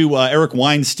talking to Eric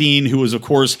Weinstein, who was, of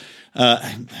course,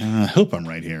 I hope I'm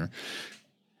right here.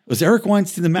 Was Eric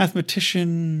Weinstein the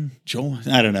mathematician? Joel?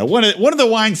 I don't know. One of the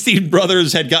Weinstein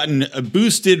brothers had gotten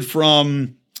boosted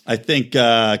from, I think,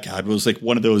 it was like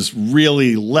one of those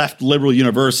really left liberal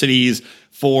universities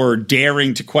for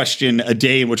daring to question a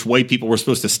day in which white people were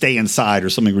supposed to stay inside or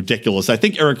something ridiculous. I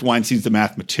think Eric Weinstein's the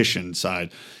mathematician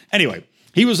side. Anyway,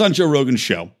 he was on Joe Rogan's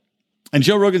show. And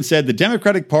Joe Rogan said, the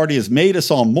Democratic Party has made us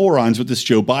all morons with this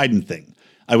Joe Biden thing.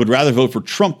 I would rather vote for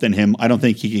Trump than him. I don't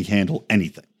think he can handle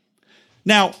anything.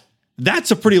 Now,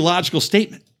 that's a pretty logical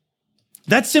statement.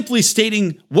 That's simply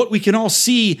stating what we can all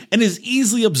see and is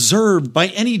easily observed by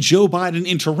any Joe Biden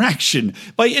interaction,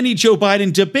 by any Joe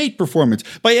Biden debate performance,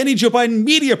 by any Joe Biden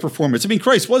media performance. I mean,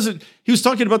 Christ, he was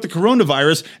talking about the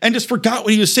coronavirus and just forgot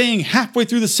what he was saying halfway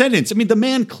through the sentence. I mean, the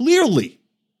man clearly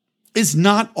is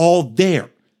not all there.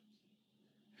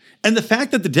 And the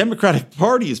fact that the Democratic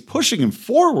Party is pushing him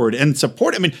forward and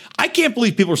support, I mean, I can't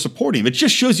believe people are supporting him. It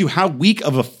just shows you how weak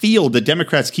of a field the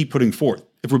Democrats keep putting forth,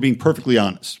 if we're being perfectly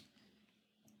honest.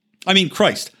 I mean,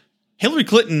 Christ, Hillary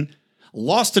Clinton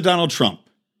lost to Donald Trump.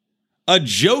 A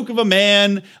joke of a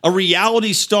man, a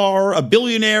reality star, a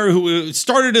billionaire who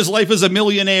started his life as a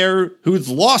millionaire, who's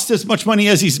lost as much money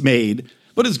as he's made,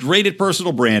 but is great at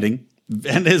personal branding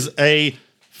and is a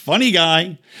funny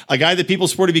guy, a guy that people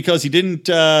supported because he didn't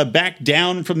back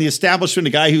down from the establishment,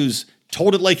 a guy who's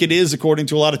told it like it is, according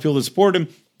to a lot of people that support him.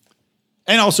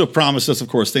 And also promised us, of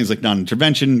course, things like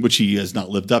non-intervention, which he has not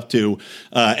lived up to,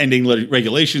 ending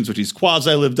regulations, which he's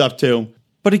quasi-lived up to.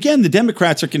 But again, the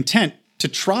Democrats are content to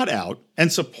trot out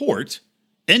and support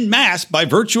en masse, by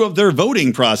virtue of their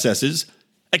voting processes,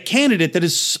 a candidate that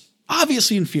is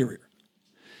obviously inferior.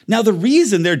 Now, the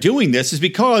reason they're doing this is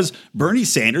because Bernie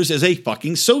Sanders is a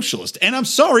fucking socialist. And I'm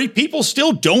sorry, people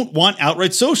still don't want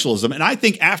outright socialism. And I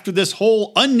think after this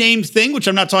whole unnamed thing, which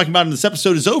I'm not talking about in this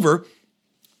episode, is over,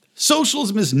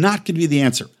 socialism is not going to be the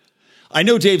answer. I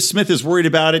know Dave Smith is worried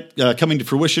about it coming to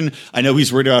fruition. I know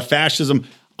he's worried about fascism.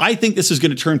 I think this is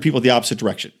going to turn people the opposite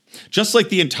direction. Just like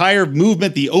the entire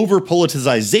movement, the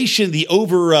over-politicization, the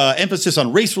over-emphasis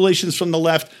on race relations from the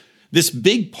left, this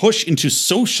big push into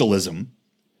socialism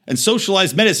and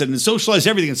socialized medicine and socialized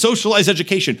everything and socialized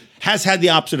education has had the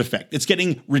opposite effect. It's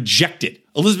getting rejected.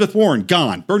 Elizabeth Warren,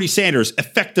 gone. Bernie Sanders,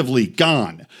 effectively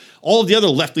gone. All of the other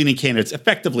left-leaning candidates,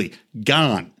 effectively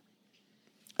gone.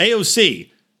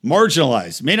 AOC,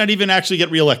 marginalized, may not even actually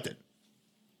get reelected.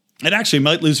 And actually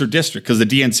might lose her district because the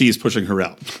DNC is pushing her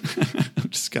out.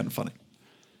 Which is kind of funny.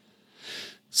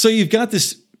 So you've got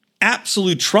this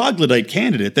absolute troglodyte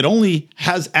candidate that only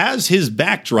has as his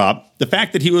backdrop the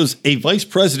fact that he was a vice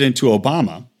president to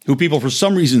Obama, who people for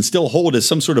some reason still hold as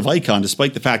some sort of icon,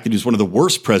 despite the fact that he was one of the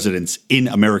worst presidents in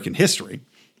American history.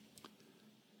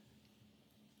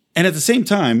 And at the same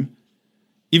time,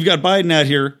 you've got Biden out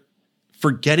here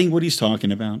forgetting what he's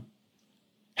talking about,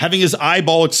 having his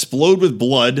eyeball explode with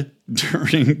blood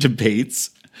during debates,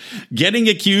 getting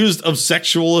accused of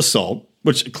sexual assault,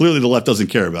 which clearly the left doesn't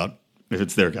care about if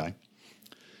it's their guy.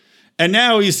 And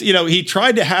now he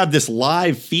tried to have this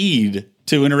live feed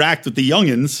to interact with the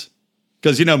youngins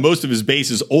because, most of his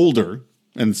base is older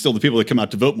and still the people that come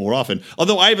out to vote more often.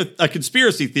 Although I have a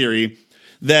conspiracy theory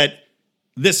that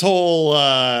this whole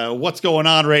what's going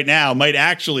on right now might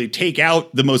actually take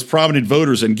out the most prominent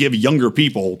voters and give younger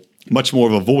people much more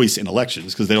of a voice in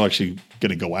elections because they're actually going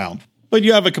to go out. But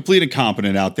you have a complete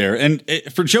incompetent out there. And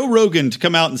for Joe Rogan to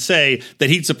come out and say that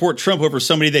he'd support Trump over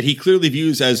somebody that he clearly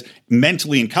views as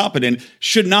mentally incompetent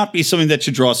should not be something that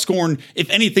should draw scorn. If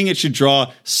anything, it should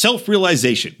draw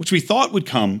self-realization, which we thought would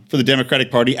come for the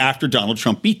Democratic Party after Donald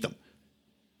Trump beat them.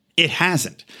 It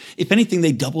hasn't. If anything,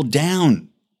 they doubled down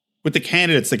with the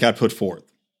candidates that got put forth.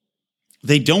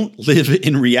 They don't live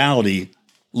in reality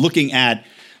looking at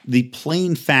the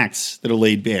plain facts that are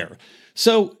laid bare.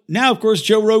 So now, of course,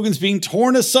 Joe Rogan's being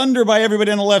torn asunder by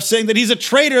everybody on the left, saying that he's a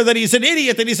traitor, that he's an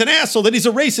idiot, that he's an asshole, that he's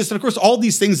a racist. And of course, all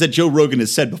these things that Joe Rogan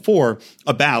has said before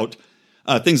about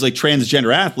things like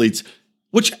transgender athletes,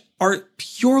 which are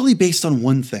purely based on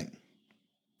one thing.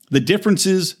 The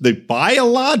differences, the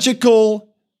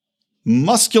biological,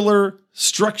 muscular,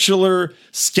 structural,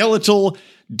 skeletal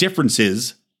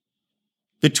differences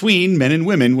between men and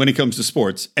women when it comes to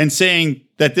sports, and saying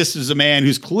that this is a man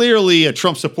who's clearly a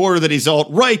Trump supporter, that he's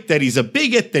alt-right, that he's a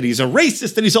bigot, that he's a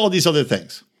racist, that he's all these other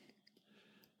things.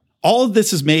 All of this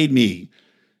has made me,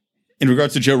 in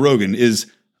regards to Joe Rogan,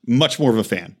 is much more of a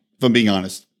fan, if I'm being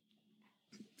honest.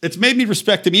 It's made me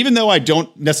respect him, even though I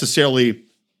don't necessarily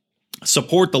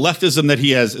support the leftism that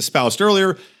he has espoused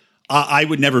earlier. I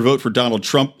would never vote for Donald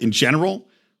Trump in general,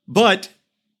 but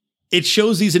it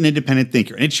shows he's an independent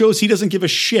thinker, and it shows he doesn't give a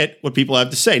shit what people have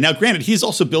to say. Now, granted, he's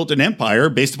also built an empire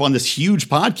based upon this huge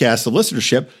podcast of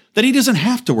listenership that he doesn't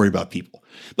have to worry about people.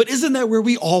 But isn't that where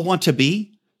we all want to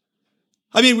be?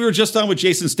 I mean, we were just on with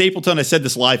Jason Stapleton. I said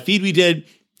this live feed we did.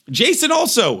 Jason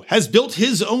also has built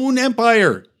his own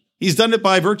empire. He's done it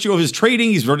by virtue of his trading.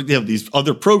 He's these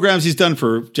other programs he's done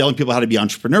for telling people how to be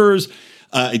entrepreneurs,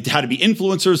 how to be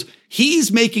influencers.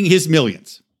 He's making his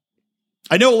millions.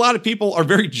 I know a lot of people are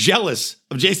very jealous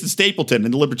of Jason Stapleton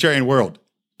in the libertarian world.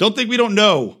 Don't think we don't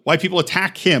know why people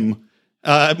attack him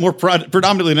more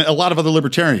predominantly than a lot of other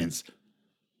libertarians.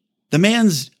 The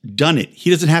man's done it. He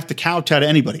doesn't have to kowtow to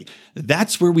anybody.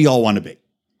 That's where we all want to be.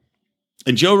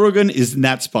 And Joe Rogan is in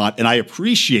that spot, and I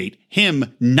appreciate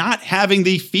him not having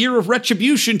the fear of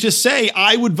retribution to say,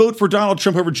 I would vote for Donald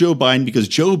Trump over Joe Biden because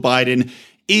Joe Biden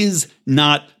is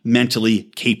not mentally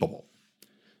capable.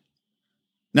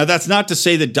 Now, that's not to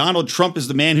say that Donald Trump is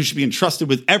the man who should be entrusted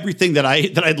with everything that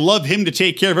I'd love him to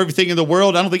take care of everything in the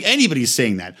world. I don't think anybody's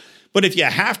saying that. But if you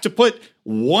have to put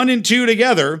 1 and 2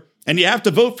 together and you have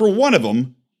to vote for one of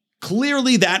them,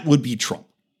 clearly that would be Trump.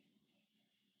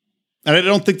 And I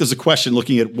don't think there's a question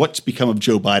looking at what's become of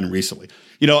Joe Biden recently.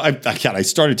 You know, I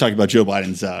started talking about Joe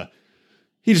Biden's,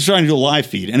 he was trying to do a live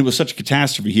feed, and it was such a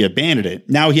catastrophe, he abandoned it.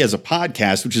 Now he has a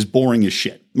podcast, which is boring as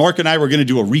shit. Mark and I were going to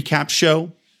do a recap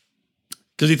show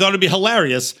because he thought it'd be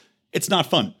hilarious. It's not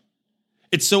fun.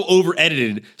 It's so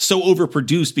over-edited, so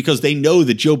overproduced because they know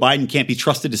that Joe Biden can't be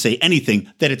trusted to say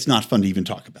anything that it's not fun to even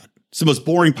talk about. It's the most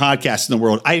boring podcast in the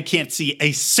world. I can't see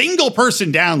a single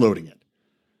person downloading it.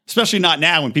 Especially not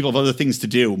now when people have other things to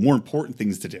do, more important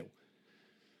things to do.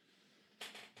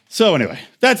 So anyway,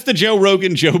 that's the Joe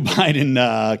Rogan, Joe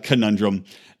Biden conundrum.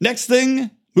 Next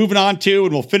thing, moving on to,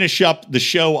 and we'll finish up the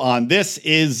show on this,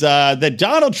 is that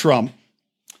Donald Trump,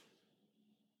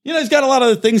 you know, he's got a lot of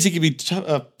other things he could be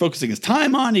focusing his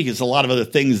time on. He has a lot of other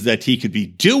things that he could be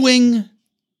doing.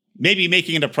 Maybe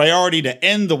making it a priority to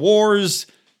end the wars.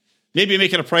 Maybe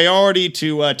make it a priority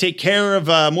to take care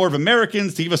of more of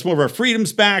Americans, to give us more of our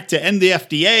freedoms back, to end the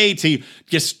FDA, to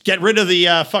just get rid of the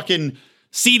fucking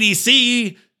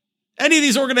CDC, any of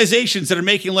these organizations that are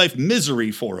making life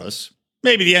misery for us.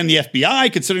 Maybe to end the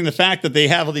FBI, considering the fact that they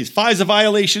have all these FISA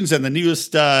violations and the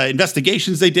newest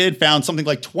investigations they did found something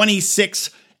like 26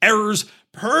 errors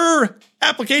per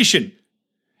application.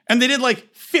 And they did like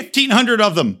 1,500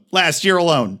 of them last year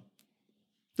alone.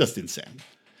 Just insane.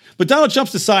 But Donald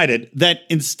Trump's decided that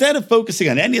instead of focusing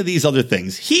on any of these other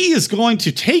things, he is going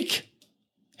to take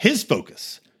his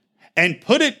focus and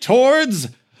put it towards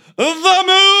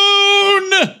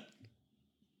the moon.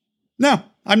 No,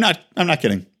 I'm not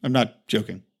kidding. I'm not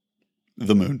joking.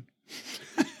 The moon.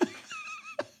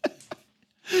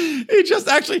 He just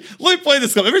actually, let me play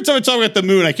this clip. Every time I talk about the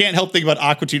moon, I can't help thinking about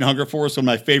Aqua Teen Hunger Force, one of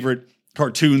my favorite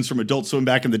cartoons from Adult Swim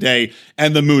back in the day,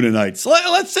 and the Moonanites.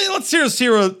 Let's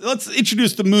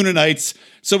introduce the Moonanites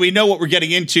so we know what we're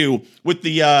getting into with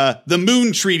the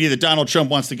moon treaty that Donald Trump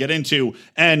wants to get into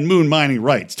and moon mining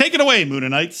rights. Take it away,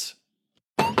 Moonanites.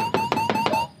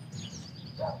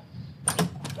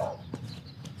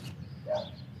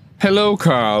 Hello,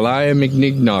 Carl. I am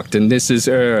Ignignoct, and this is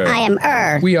I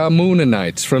am We are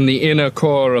Moonanites from the inner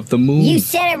core of the moon. You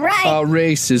said it right. Our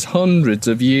race is hundreds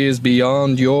of years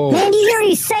beyond yours. Man, do you hear what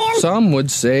he's saying? Some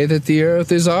would say that the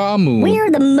Earth is our moon.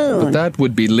 We're the moon. But that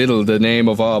would belittle the name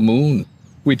of our moon,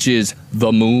 which is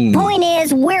the moon. Point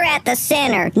is, we're at the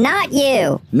center, not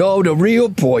you. No, the real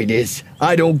point is,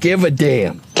 I don't give a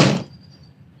damn.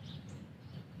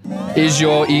 Is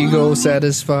your ego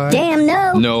satisfied? Damn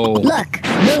no. No. Look,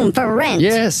 room for rent.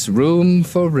 Yes, room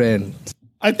for rent.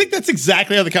 I think that's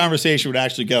exactly how the conversation would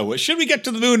actually go. Should we get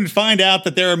to the moon and find out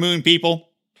that there are moon people?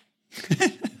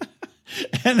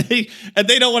 and they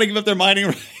don't want to give up their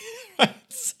mining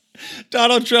rights.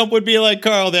 Donald Trump would be like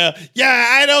Carl there.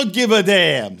 Yeah, I don't give a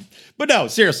damn. But no,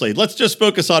 seriously, let's just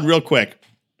focus on real quick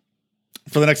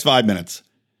for the next 5 minutes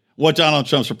what Donald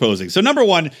Trump's proposing. So number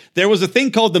one, there was a thing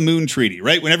called the Moon Treaty,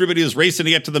 right? When everybody was racing to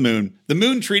get to the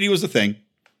Moon Treaty was a thing.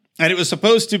 And it was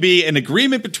supposed to be an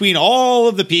agreement between all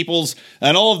of the peoples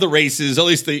and all of the races, at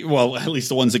least the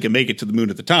ones that can make it to the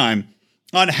moon at the time,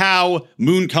 on how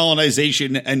moon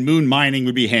colonization and moon mining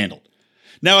would be handled.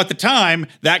 Now, at the time,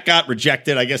 that got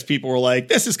rejected. I guess people were like,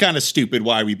 this is kind of stupid.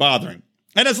 Why are we bothering?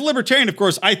 And as a libertarian, of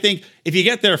course, I think if you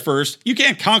get there first, you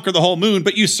can't conquer the whole moon,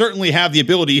 but you certainly have the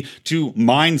ability to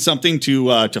mine something,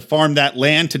 to farm that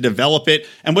land, to develop it,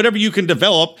 and whatever you can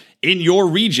develop in your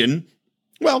region,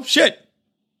 well, shit.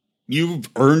 You've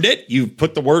earned it. You've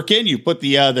put the work in. You've put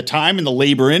the time and the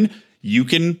labor in. You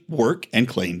can work and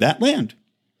claim that land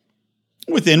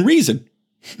within reason,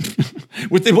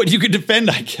 within what you can defend,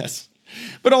 I guess.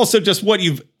 But also just what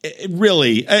you've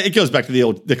really. It goes back to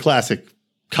the classic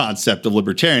concept of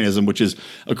libertarianism, which is,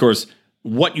 of course,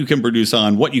 what you can produce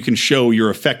on, what you can show your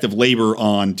effective labor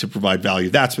on to provide value.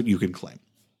 That's what you can claim.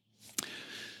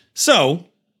 So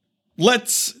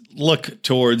let's look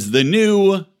towards the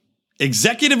new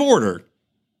executive order.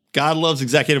 God loves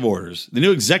executive orders. The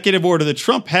new executive order that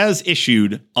Trump has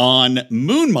issued on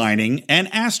moon mining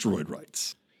and asteroid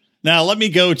rights. Now, let me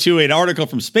go to an article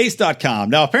from space.com.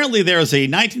 Now, apparently there is a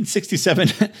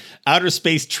 1967 outer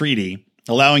space treaty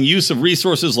allowing use of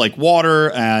resources like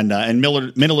water and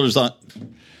minerals on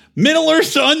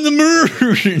the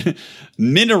moon.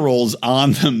 Minerals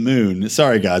on the moon.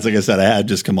 Sorry, guys. Like I said, I had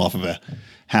just come off of a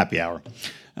happy hour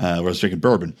where I was drinking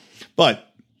bourbon. But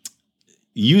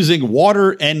using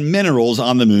water and minerals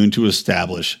on the moon to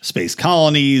establish space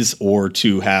colonies or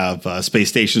to have space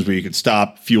stations where you can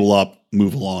stop, fuel up,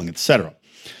 move along, etc.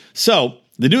 So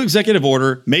the new executive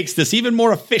order makes this even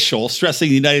more official, stressing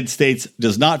the United States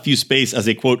does not view space as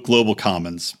a, quote, global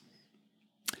commons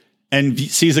and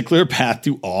sees a clear path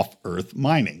to off-Earth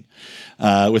mining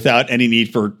without any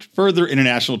need for further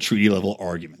international treaty-level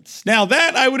arguments. Now,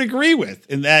 that I would agree with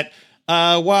in that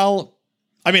while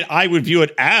I would view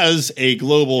it as a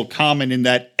global common in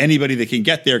that anybody that can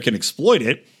get there can exploit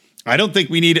it. I don't think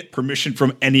we need permission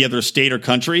from any other state or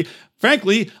country.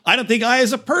 Frankly, I don't think I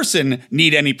as a person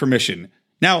need any permission.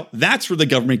 Now, that's where the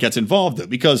government gets involved, though,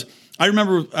 because I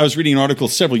remember I was reading an article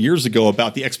several years ago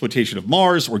about the exploitation of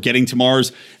Mars or getting to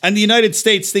Mars, and the United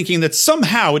States thinking that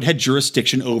somehow it had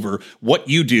jurisdiction over what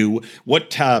you do, what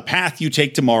path you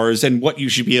take to Mars, and what you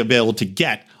should be able to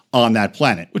get on that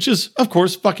planet, which is, of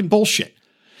course, fucking bullshit.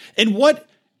 In what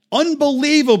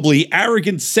unbelievably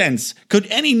arrogant sense could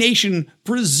any nation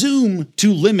presume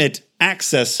to limit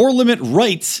access or limit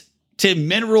rights to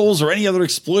minerals or any other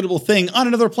exploitable thing on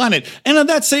another planet? And on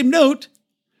that same note,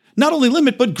 not only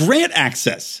limit, but grant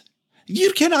access.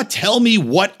 You cannot tell me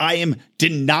what I am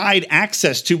denied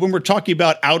access to when we're talking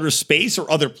about outer space or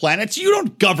other planets. You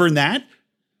don't govern that.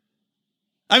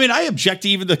 I object to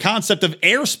even the concept of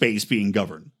airspace being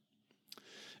governed.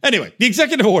 Anyway, the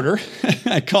executive order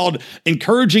called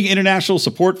Encouraging International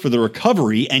Support for the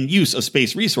Recovery and Use of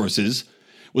Space Resources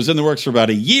was in the works for about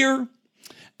a year,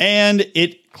 and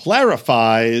it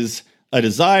clarifies a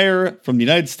desire from the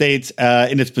United States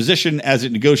in its position as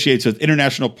it negotiates with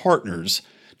international partners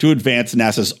to advance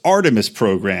NASA's Artemis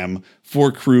program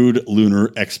for crewed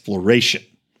lunar exploration.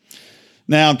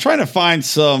 Now, I'm trying to find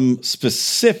some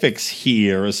specifics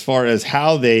here as far as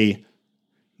how they...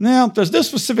 Now, there's no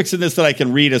specifics in this that I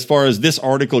can read as far as this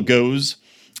article goes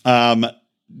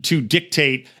to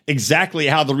dictate exactly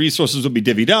how the resources will be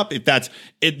divvied up, if that's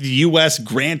the U.S.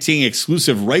 granting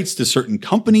exclusive rights to certain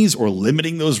companies or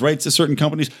limiting those rights to certain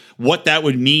companies, what that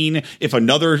would mean if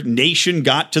another nation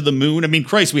got to the moon.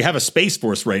 Christ, we have a Space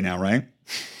Force right now, right?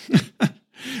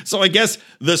 So I guess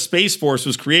the Space Force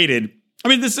was created.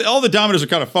 All the dominoes are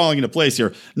kind of falling into place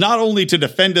here, not only to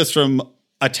defend us from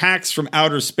attacks from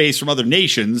outer space from other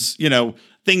nations,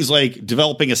 things like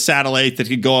developing a satellite that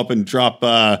could go up and drop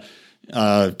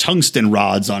tungsten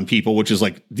rods on people, which is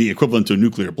like the equivalent to a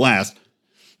nuclear blast.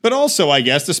 But also, I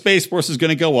guess, the Space Force is going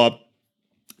to go up,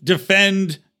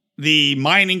 defend the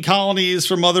mining colonies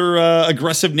from other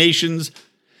aggressive nations.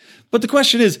 But the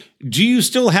question is, do you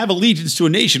still have allegiance to a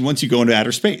nation once you go into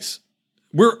outer space?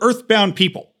 We're earthbound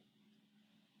people.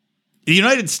 The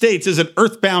United States is an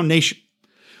earthbound nation.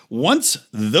 Once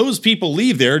those people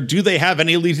leave there, do they have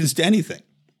any allegiance to anything?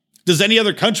 Does any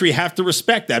other country have to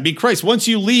respect that? Christ, once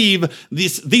you leave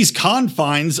these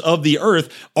confines of the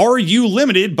earth, are you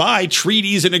limited by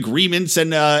treaties and agreements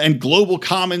and global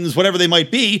commons, whatever they might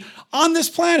be, on this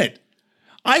planet?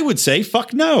 I would say,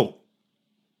 fuck no.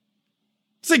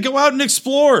 Say go out and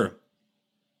explore.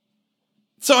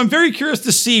 So I'm very curious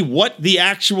to see what the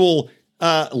actual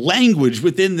language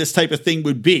within this type of thing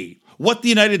would be. What the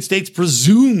United States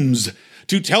presumes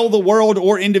to tell the world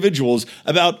or individuals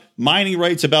about mining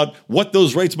rights, about what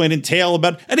those rights might entail,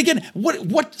 about, and again,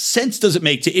 what sense does it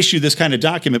make to issue this kind of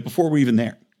document before we're even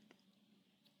there?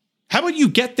 How about you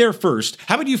get there first?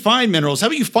 How about you find minerals? How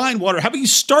about you find water? How about you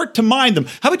start to mine them?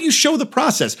 How about you show the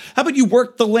process? How about you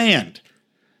work the land?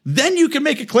 Then you can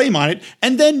make a claim on it,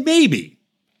 and then maybe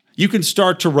you can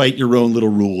start to write your own little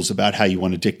rules about how you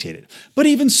want to dictate it. But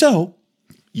even so,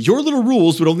 your little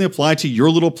rules would only apply to your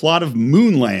little plot of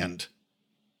moonland.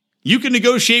 You can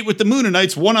negotiate with the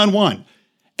Moonanites one-on-one.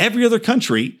 Every other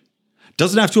country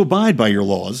doesn't have to abide by your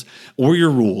laws or your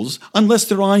rules unless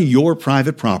they're on your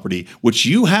private property, which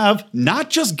you have not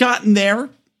just gotten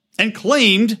there and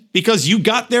claimed because you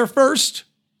got there first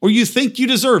or you think you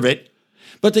deserve it,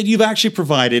 but that you've actually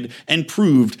provided and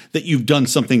proved that you've done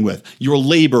something with. Your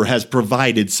labor has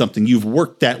provided something. You've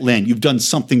worked that land. You've done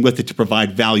something with it to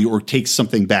provide value or take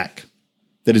something back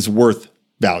that is worth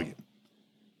value.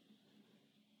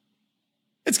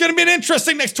 It's going to be an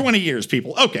interesting next 20 years,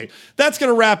 people. Okay, that's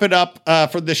going to wrap it up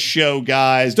for this show,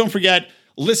 guys. Don't forget,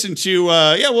 listen to,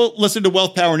 listen to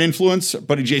Wealth, Power, and Influence. Our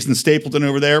buddy Jason Stapleton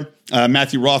over there.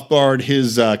 Matthew Rothbard,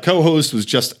 his co-host, was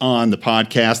just on the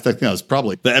podcast. I think that was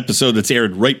probably the episode that's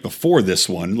aired right before this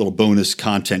one. A little bonus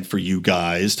content for you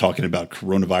guys talking about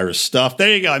coronavirus stuff.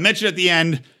 There you go. I mentioned at the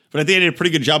end, but I think I did a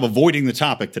pretty good job avoiding the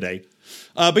topic today.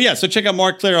 So check out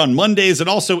Mark Claire on Mondays, and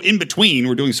also in between,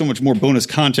 we're doing so much more bonus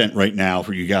content right now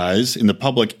for you guys in the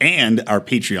public and our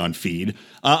Patreon feed.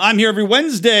 I'm here every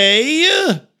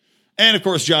Wednesday. And, of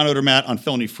course, John Odermatt on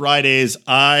Felony Fridays.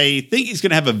 I think he's going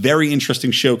to have a very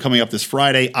interesting show coming up this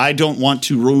Friday. I don't want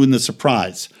to ruin the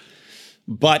surprise,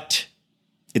 but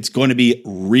it's going to be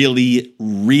really,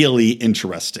 really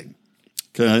interesting.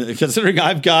 Considering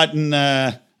I've got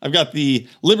the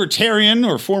libertarian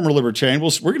or former libertarian.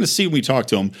 We're going to see when we talk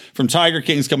to him from Tiger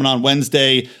Kings coming on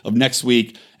Wednesday of next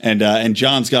week. And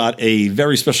John's got a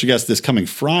very special guest this coming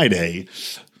Friday.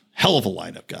 Hell of a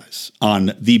lineup, guys,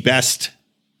 on the best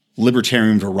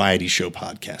libertarian variety show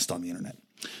podcast on the internet.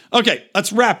 Okay,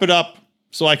 let's wrap it up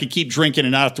so I can keep drinking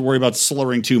and not have to worry about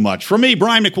slurring too much. From me,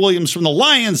 Brian McWilliams, from the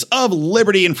Lions of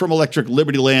Liberty and from Electric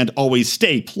Liberty Land, always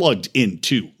stay plugged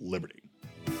into Liberty.